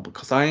 sub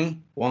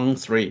cosine 1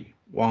 3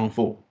 1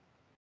 4.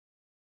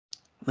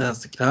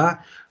 That's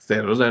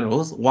 0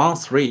 0 1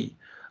 3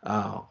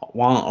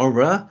 1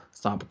 over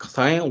sub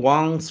cosine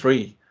 1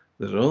 3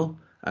 0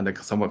 and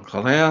the sub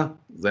cosine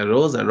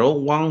 0 0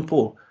 1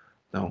 4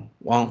 no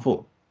 1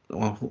 4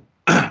 1 4.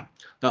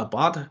 Now,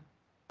 but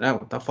now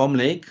the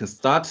formula can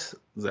start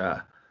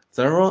the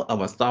 0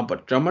 of a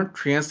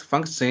subgeometry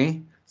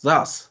function.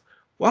 Thus,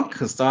 one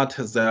can start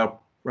the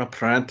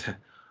represent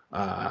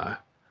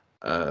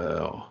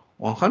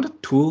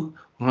 102,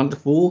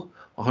 104,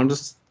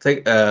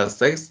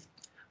 106,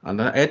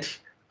 and 8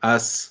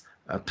 as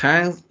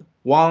 10,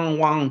 1,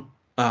 1,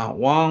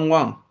 1,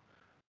 1,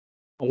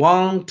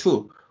 1,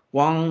 2,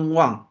 1,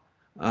 1,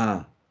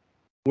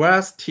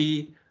 whereas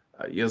t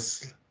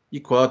is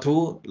equal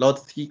to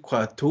lot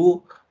equal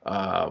to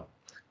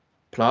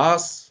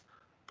plus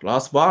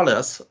minus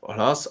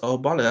plus or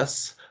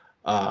minus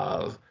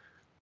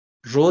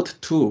root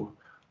 2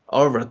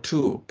 over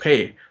 2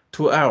 pi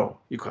 2l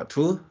equal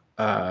to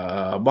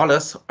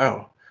minus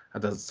l.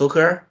 And so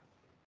here,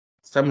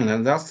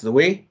 something that's the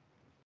way.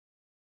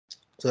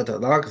 So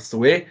that's the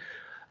way.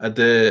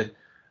 The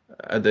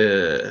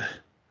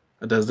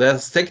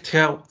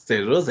sector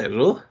 0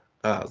 0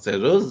 0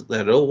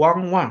 0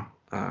 1 1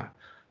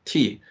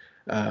 t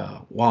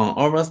 1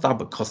 over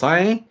sub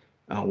cosine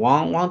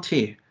 1 1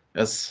 t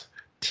is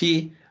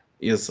t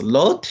is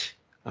lot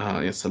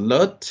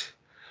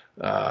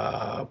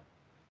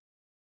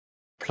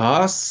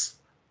plus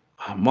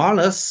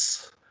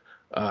minus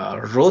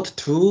root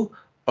 2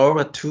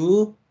 over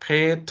 2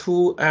 pi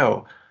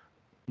 2l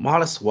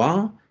minus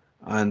 1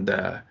 and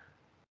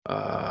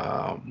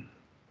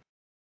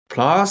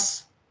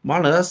plus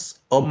minus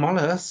or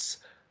minus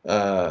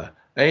a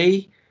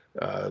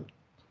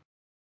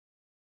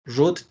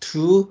root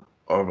 2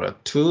 over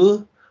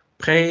 2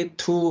 pi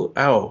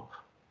 2l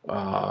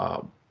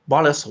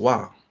minus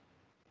 1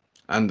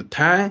 and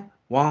 10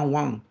 1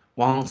 1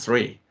 1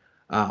 3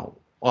 or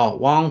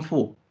 1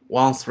 4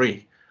 1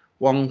 3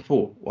 1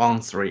 4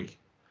 1 3,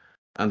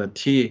 and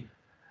t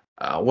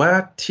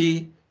where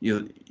t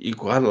is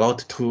equal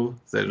to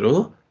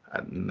 0,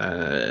 and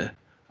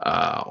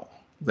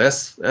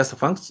that's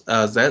function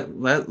that's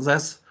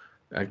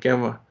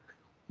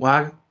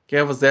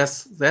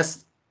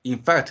that's in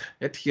fact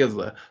it is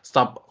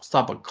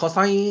sub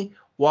cosine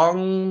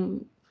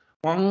 1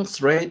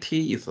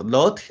 3t is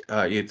not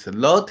it's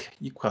not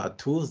equal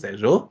to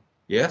 0.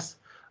 Yes,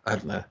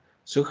 and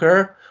so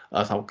here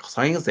sub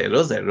cosine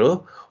 0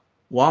 0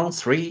 1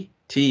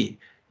 3t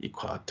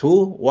equal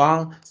to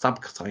 1 sub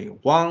cosine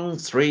 1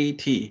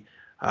 3t.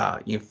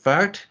 In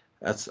fact,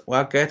 as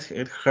we get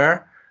it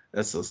here,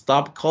 it's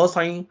sub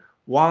cosine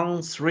 1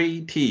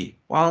 3t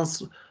 1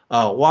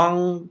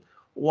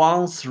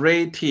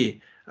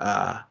 3t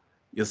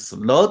is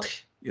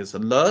not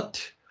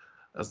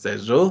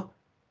 0.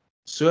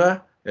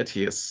 Sure, it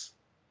is.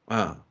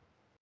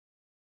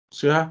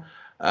 Sure,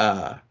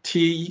 t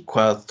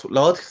equals to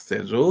not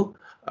 0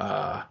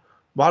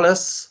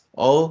 minus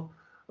or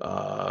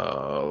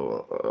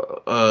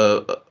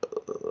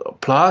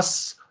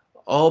plus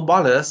or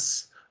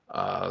minus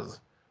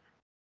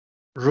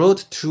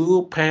root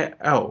 2 pi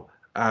L,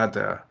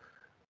 and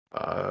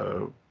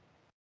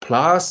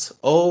plus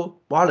or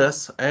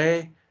minus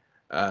a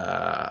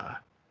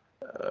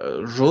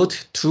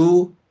root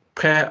 2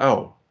 pi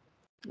L.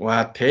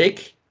 We'll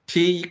take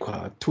t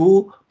equal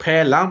to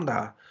pi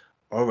lambda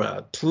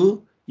over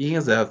 2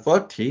 in the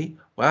 40.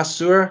 We're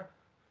sure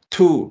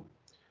 2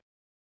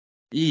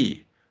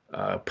 e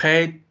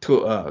pi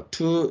to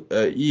 2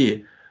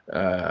 e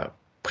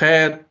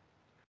pi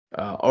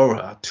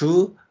over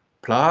 2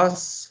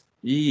 plus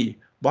e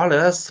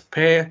minus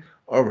pi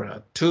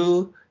over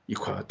 2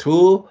 equal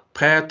to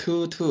pi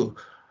 2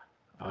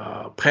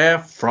 pi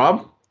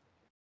from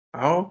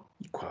L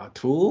equal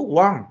to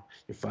 1.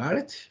 In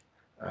fact,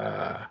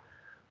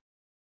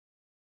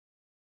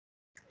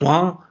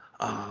 1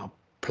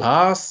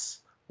 plus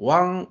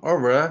 1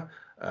 over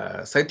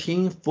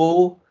 13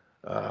 4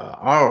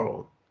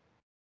 R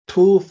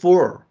 2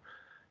 4.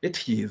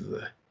 It is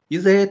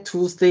easy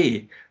to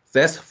see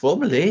that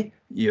formula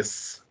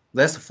is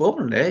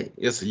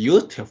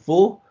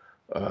useful.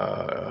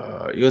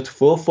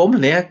 Useful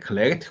formula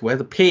collect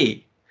with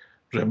p.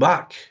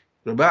 Remark.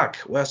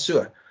 Well,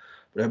 sure.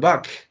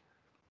 Remark.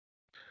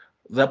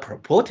 The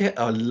property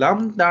of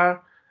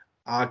lambda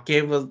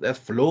given the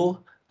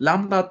flow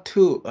lambda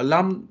 2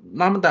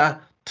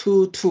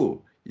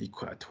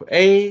 equal to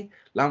a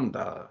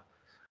lambda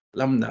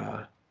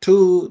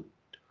 2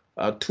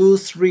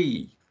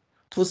 3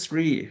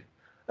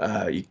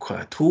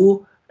 equal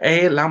to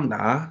a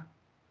lambda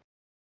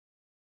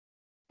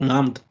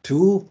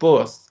 2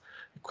 fourths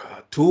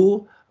equal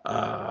to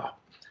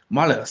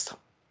minus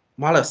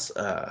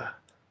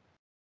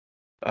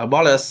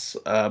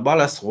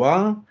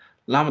 1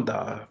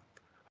 lambda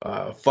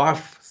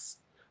 5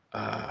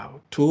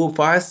 2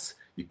 5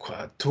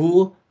 equal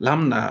to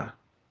lambda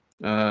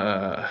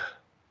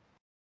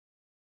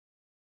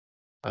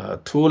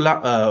 2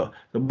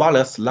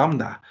 minus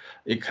lambda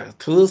equal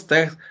to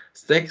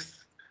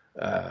 6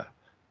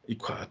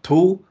 equal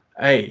to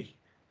a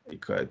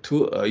equal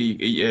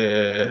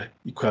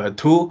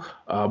to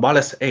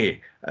minus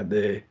a,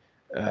 and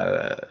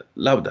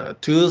lambda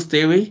 2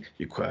 theory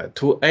equal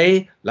to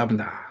a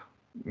lambda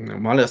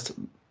minus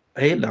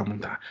a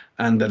lambda,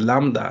 and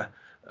lambda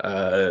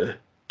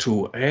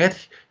 2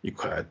 8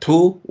 equal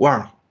to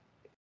 1.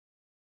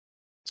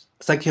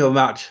 Thank you very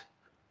much.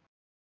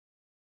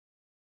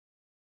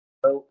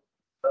 Well,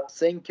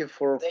 thank you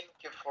for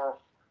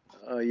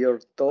your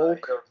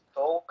talk,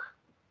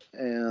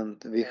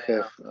 and we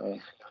have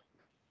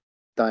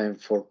time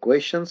for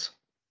questions.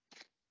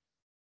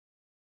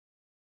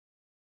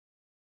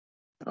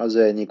 Are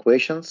there any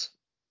questions?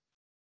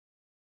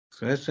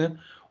 Question.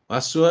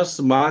 As soon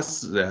as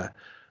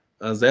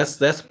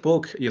this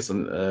book is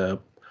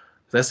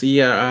this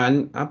year,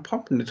 and I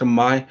published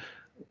my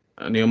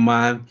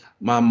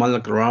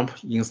monogram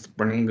in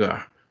spring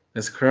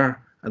this year.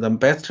 And the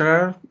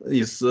better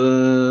is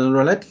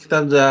related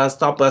to the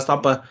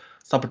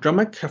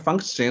subgeometric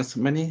functions.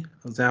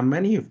 There are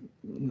many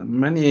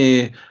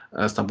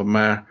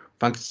subgeometric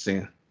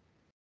functions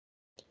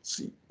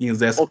in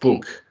this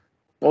book.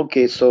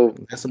 Okay, so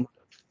that's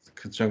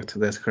conjunct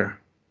this here.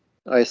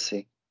 I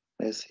see.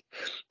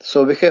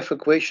 So we have a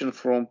question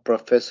from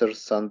Professor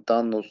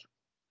Santanus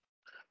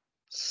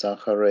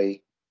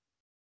Saharey.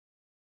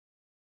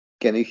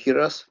 Can you hear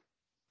us?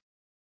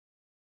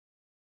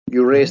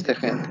 You raised a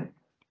hand.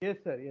 Yes,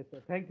 sir.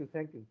 Thank you,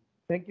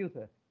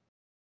 sir.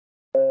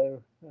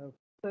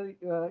 Sir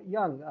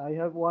Yang, I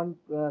have one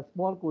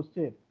small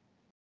question.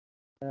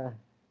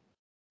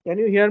 Can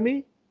you hear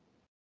me?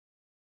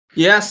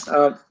 Yes.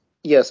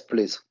 Yes,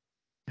 please.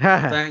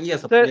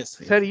 Yes, sir, please.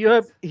 Sir, you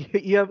have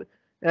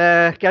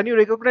can you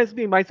recognize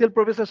me? Myself,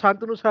 Professor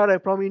Shantanu Sarai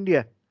from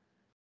India.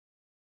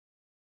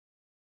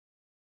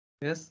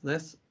 Yes,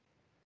 that's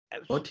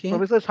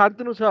Professor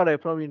Shantanu Sarai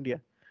from India.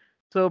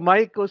 So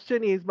my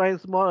question is, my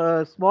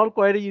small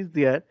query is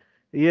there.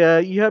 Yeah,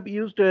 you have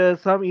used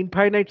some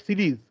infinite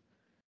series.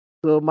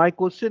 So my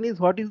question is,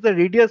 what is the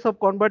radius of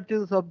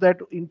convergence of that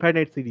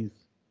infinite series?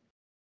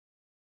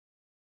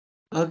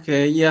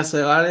 Okay, yes,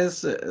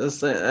 Alice, in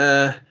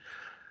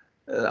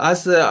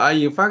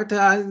fact,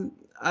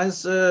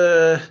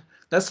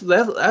 let's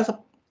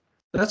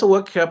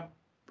work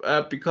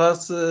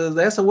because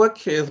this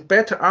work is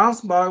better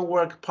answered by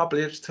work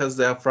published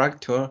the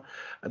fractal,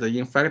 and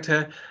in fact,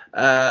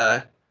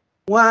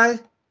 why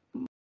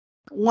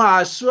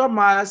sure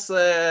my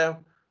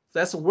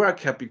this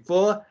work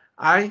before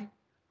I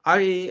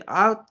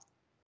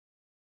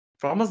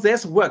from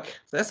this work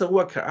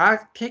I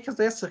take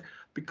this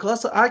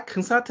because I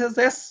consulted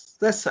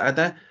this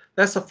and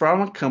that's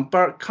from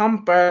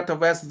compared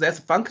with this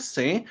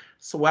function.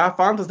 So I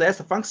found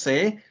this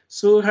function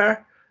so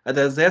her and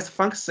this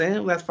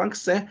function that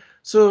function.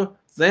 So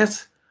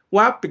that's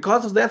well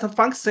because that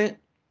function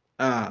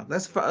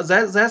that's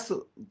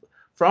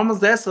from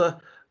this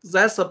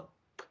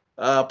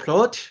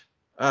plot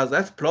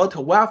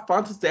well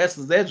found that's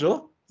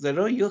zero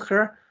you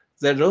hear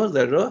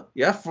 0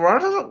 yeah for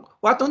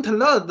what don't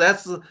know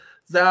there's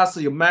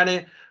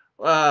many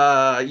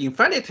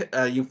infinite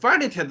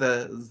the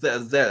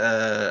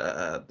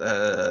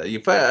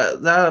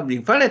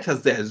infinite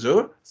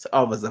zero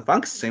of the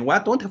function why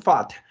don't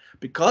find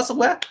because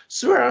well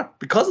sure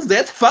because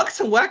that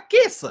function what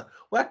guess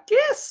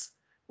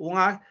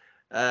why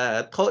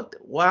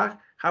why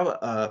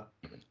have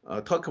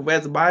talk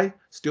with my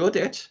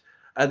student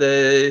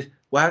and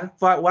why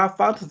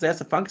found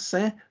that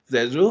function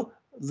zero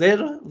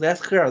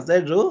that's here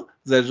zero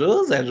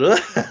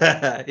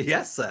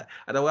yes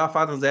and we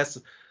found that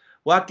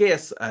what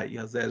guess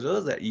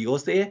yeah you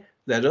say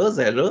and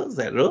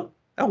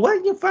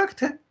what in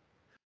fact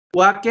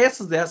what guess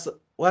that's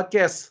what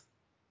guess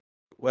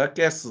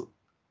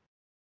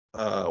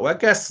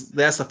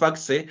that's a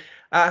function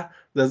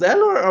the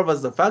value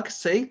of the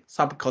function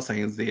sub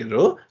cosine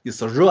 0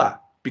 is raw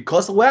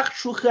because we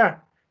show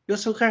here you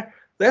show here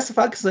this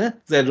function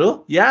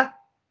 0 yeah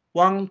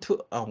 1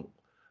 2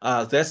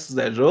 that's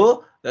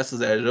 0 that's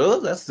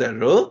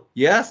 0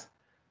 yes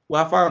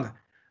we found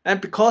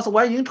and because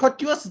we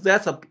introduce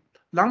that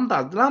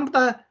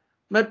lambda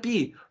may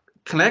be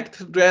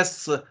connected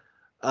with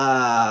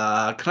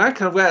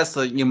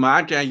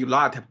imagine you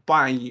not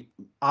by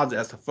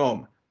others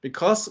form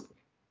because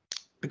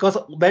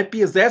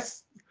maybe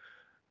that's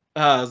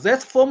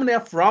formula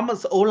from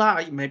the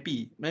OLA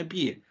maybe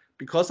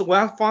because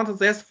we found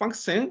this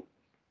function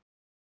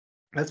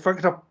let's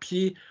factor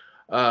p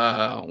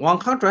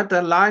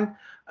 109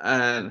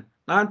 and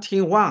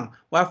 91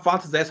 we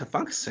found that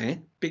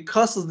function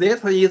because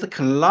this is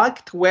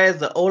connected with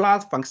the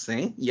OLA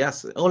function.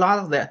 Yes,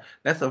 OLA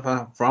that's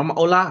from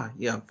OLA.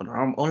 Yeah,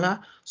 from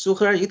OLA. So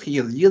here it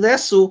is either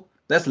so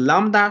that's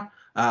lambda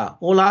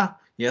OLA.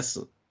 Yes,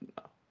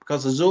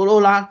 because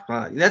Zolola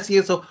that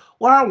is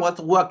what was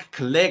work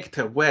collect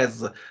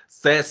with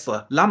this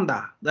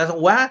lambda. That's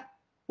why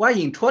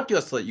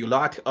introduce a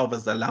lot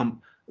of the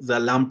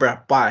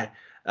number by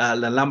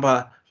the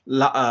number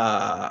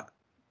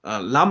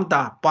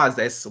lambda by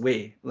this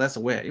way. That's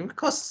way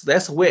because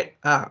that's way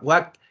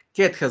what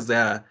get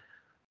the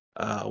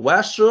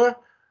well sure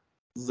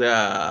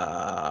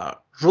the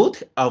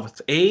root of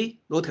a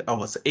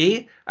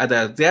and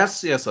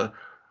this is a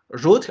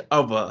root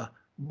of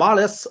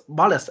balance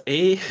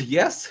a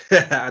yes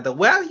and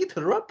where it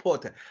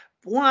report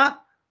one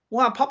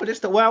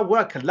published one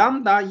work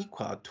lambda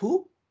equal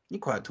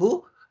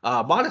to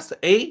balance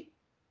a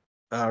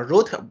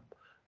root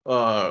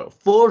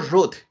fourth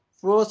root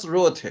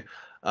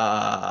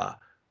of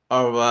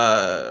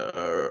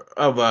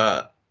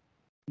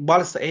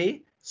balance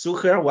a. So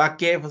here what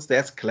gave us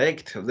that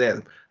collect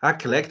them. I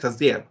collect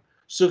them.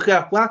 So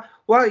here what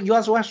you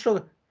also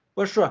sure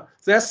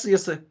this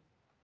is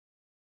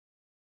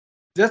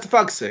this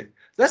function.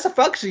 This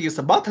function is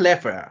about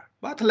level.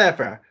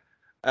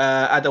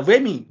 And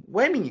Weming.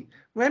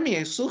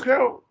 So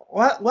here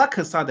what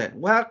constant?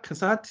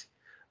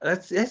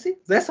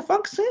 This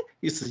function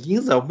is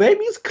in the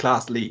Weming's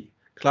classly.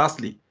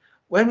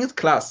 Weming's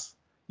class.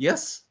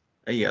 Yes.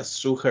 Yes.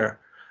 So here.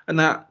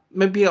 And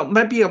maybe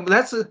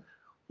let's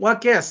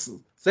what guess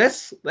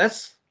that's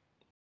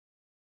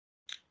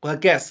well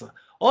guess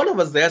all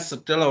of this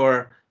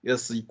general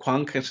is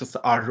equations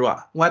are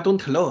raw. Why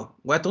don't know?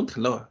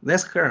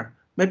 That's her.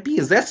 Maybe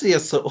this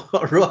is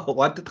raw.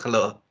 Why don't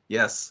know?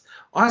 Yes.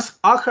 I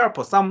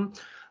help some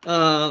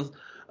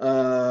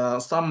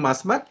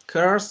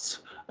mathematics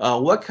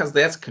workers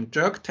that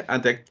construct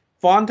and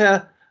found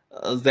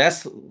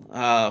this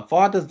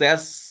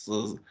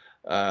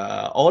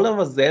all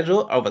of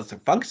zero of the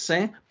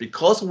function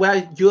because we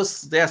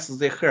use this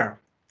here.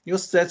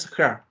 Use this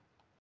here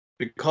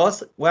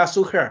because we are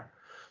so here.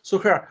 So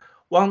here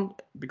one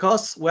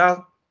because we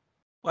are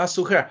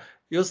so here.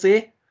 You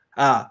see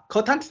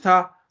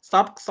cotangent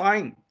sub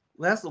cosine.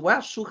 That's we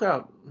are so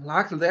here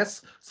like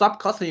this sub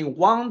cosine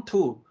 1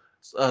 2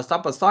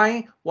 sub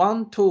sine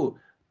 1 2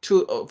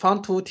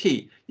 from 2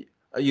 t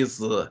is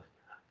not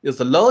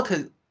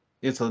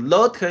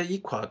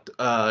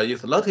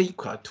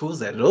equal to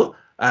 0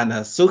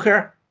 and so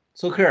here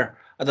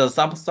and the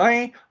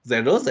subsign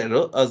 0,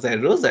 0,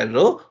 0,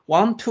 0,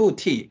 1, 2,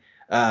 t.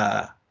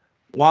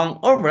 1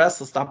 over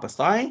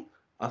subsign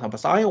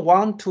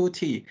 1, 2,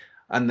 t,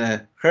 and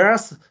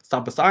here's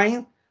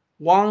subsign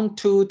 1,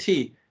 2,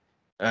 t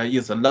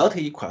is not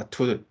equal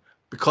to,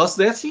 because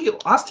that's,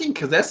 I think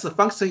this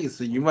function is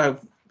even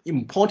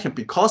important,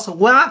 because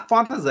when I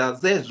found the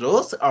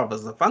zeros of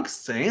the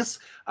functions,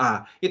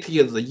 it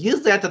is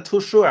easier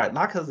to show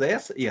like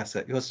this. Yes,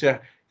 you see,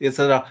 it's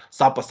the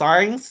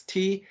subsign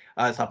t,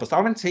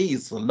 subsign t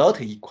is not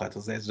equal to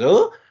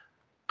 0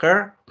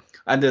 here,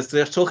 and this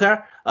show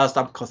here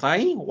sub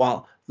cosine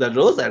 1,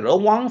 0, 0,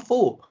 1,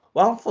 4,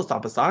 1, 4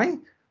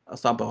 subsign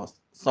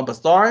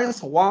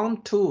subsigns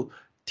 1, 2,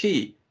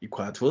 t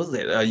equal to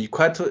 0,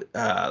 equal to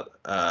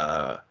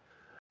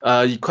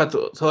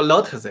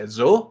not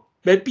 0,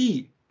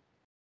 maybe.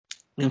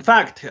 In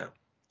fact,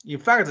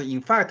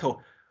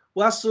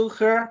 what's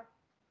here?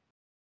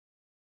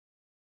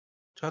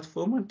 Just a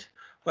moment.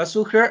 What's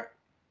here?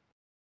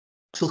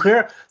 So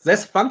here,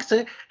 this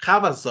function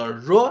has a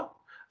row,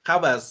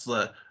 has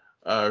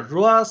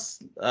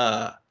rows.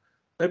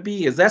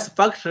 Maybe this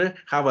function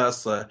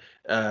has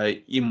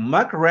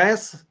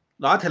immigrants,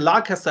 not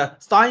like a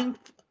sine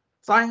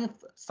function,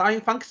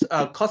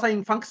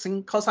 cosine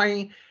function, cos.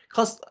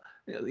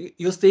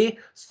 You see,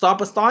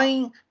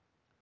 subsine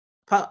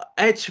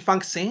h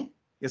function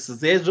is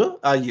 0.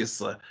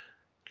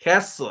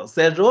 Has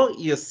 0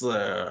 is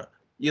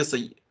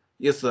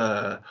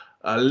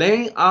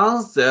laying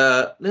on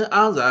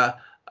the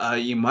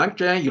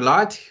imaginary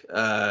unit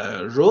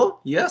row.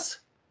 Yes,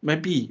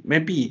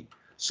 maybe.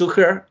 So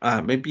here,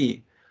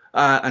 maybe,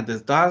 and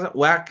that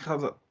work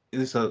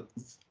is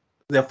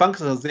the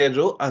function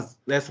 0 as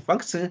this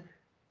function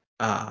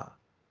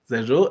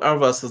 0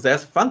 over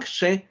this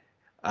function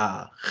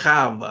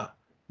have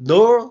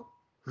low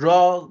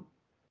rows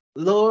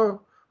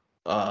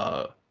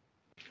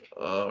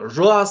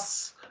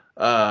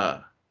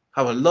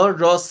have low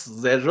rows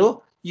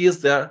 0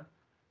 is there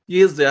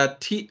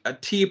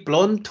t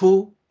belong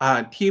to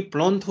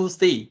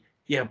c,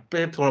 yeah,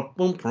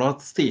 belong to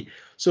c.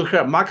 So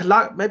here mark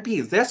like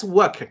maybe this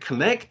work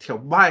collect the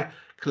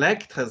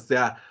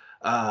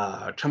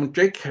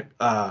trigonometric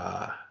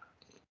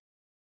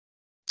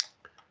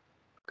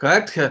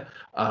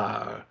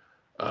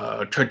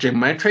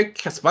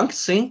trigonometric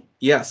function.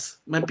 Yes,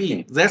 maybe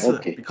Okay. that's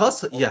Okay.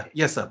 because yeah,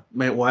 yes,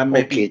 maybe.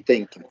 Okay,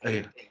 thank you.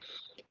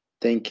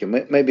 Thank you.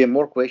 Maybe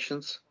more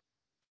questions.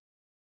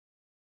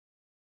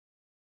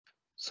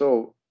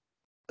 So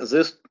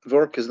this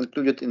work is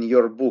included in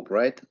your book,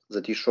 right?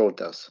 That you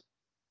showed us.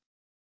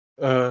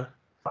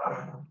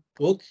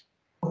 Book.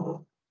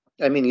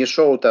 I mean, you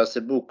showed us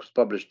a book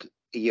published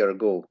a year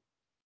ago.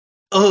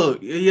 Oh,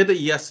 yeah,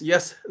 yes,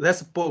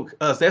 that's book.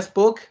 That's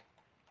book.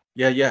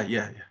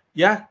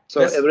 Yeah.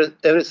 So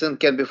everything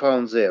can be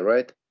found there,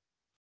 right?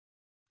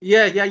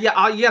 Yeah.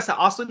 Yes,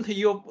 I sent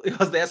you.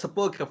 That's a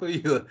book for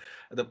you.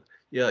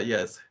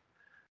 Yes.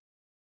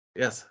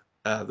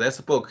 That's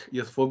a book.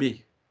 Yes, for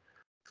me.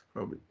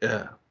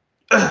 Yeah.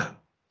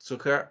 So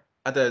here,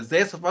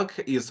 this book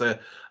is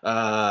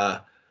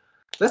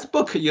this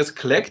book is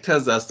collect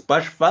the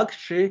special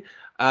function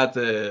at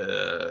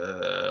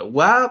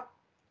well.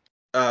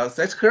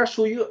 Let's here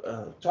show you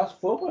just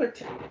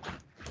forward.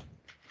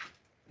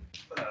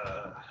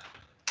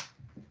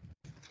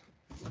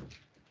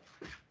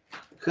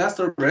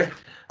 Sorry.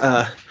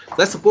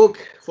 That's a book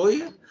for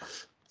you.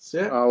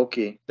 Yeah.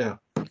 Okay. Yeah.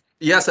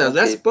 Yes, Okay,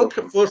 that's book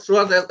for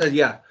sure that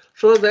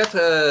sure that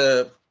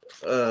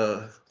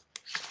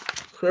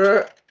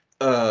her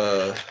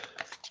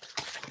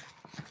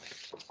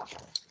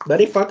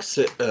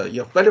Verifax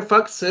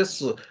Verifax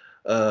is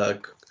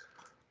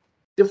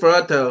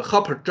different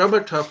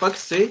hypergeometry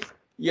function.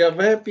 Yeah,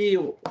 maybe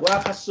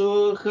what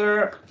so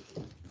her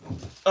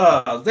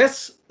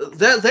this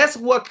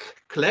work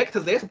collect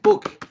this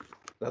book.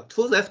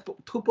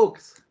 Two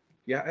books.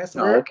 Yeah, as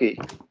well. okay.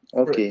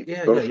 Okay.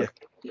 Yeah.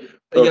 Perfect.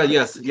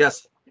 Yes.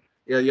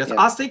 Yeah.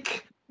 I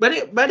think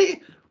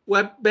very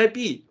well,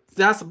 maybe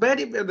that's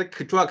very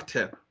construct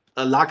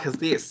like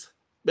this.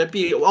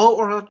 Maybe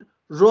all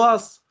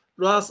rows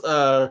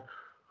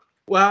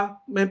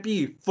well,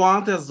 maybe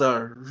find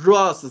the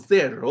rows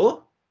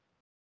 0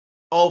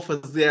 of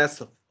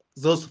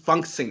those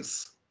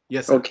functions.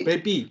 Yes, Okay.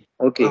 maybe.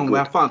 Okay,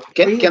 good. Found.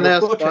 Can I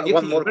ask It one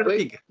is more very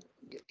big.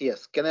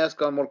 Yes. Can I ask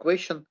one more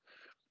question?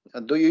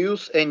 Do you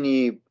use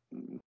any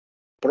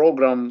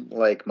program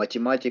like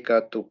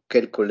Mathematica to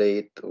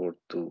calculate or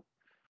to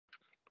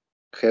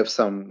have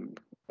some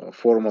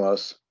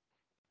formulas?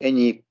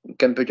 Any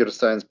computer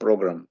science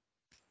program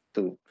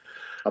to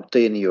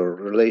obtain your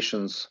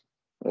relations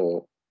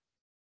or?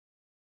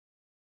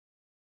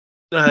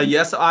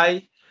 Yes,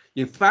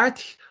 in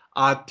fact,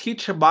 I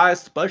teach my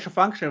special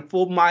function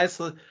for my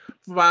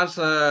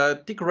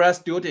degree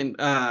student,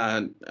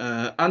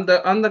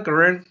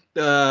 undergrad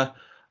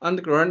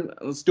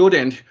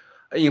student.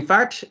 In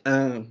fact,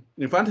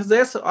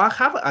 this I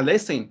have a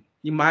lesson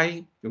in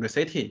my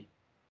university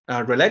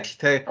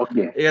related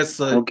Okay. is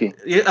Okay.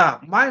 yeah,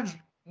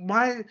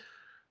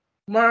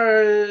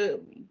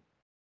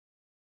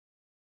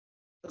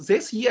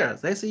 This year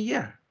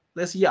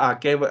I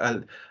gave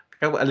a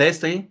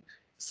lesson.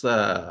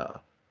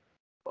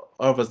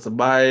 Of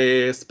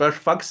my special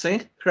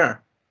function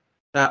here.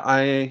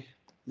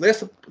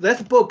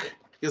 This book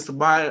is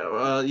my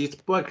its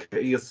book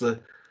is.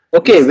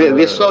 Okay,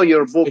 we saw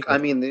your book. I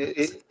mean,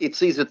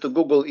 it's easy to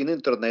Google in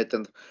internet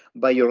and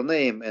by your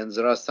name, and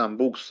there are some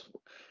books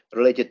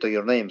related to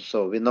your name,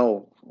 so we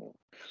know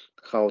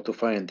how to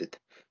find it.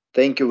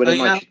 Thank you very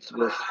much.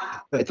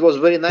 It was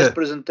very nice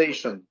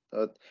presentation.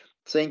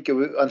 Thank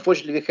you.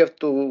 Unfortunately, we have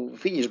to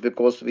finish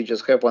because we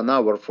just have 1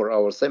 hour for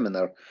our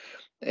seminar,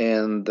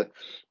 and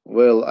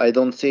well, I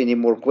don't see any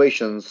more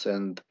questions,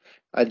 and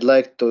I'd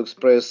like to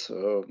express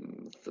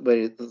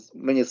very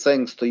many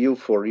thanks to you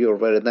for your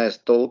very nice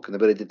talk and a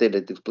very detailed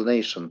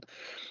explanation.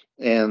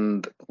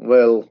 And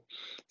well,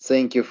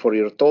 thank you for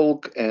your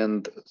talk,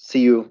 and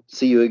see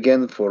you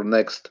again for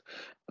next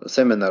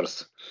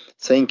seminars.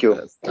 Thank you.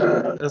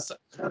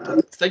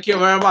 Thank you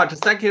very much.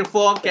 Thank you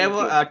for giving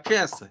a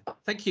chance.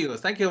 Thank you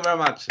very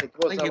much. It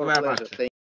was our pleasure. Thank you.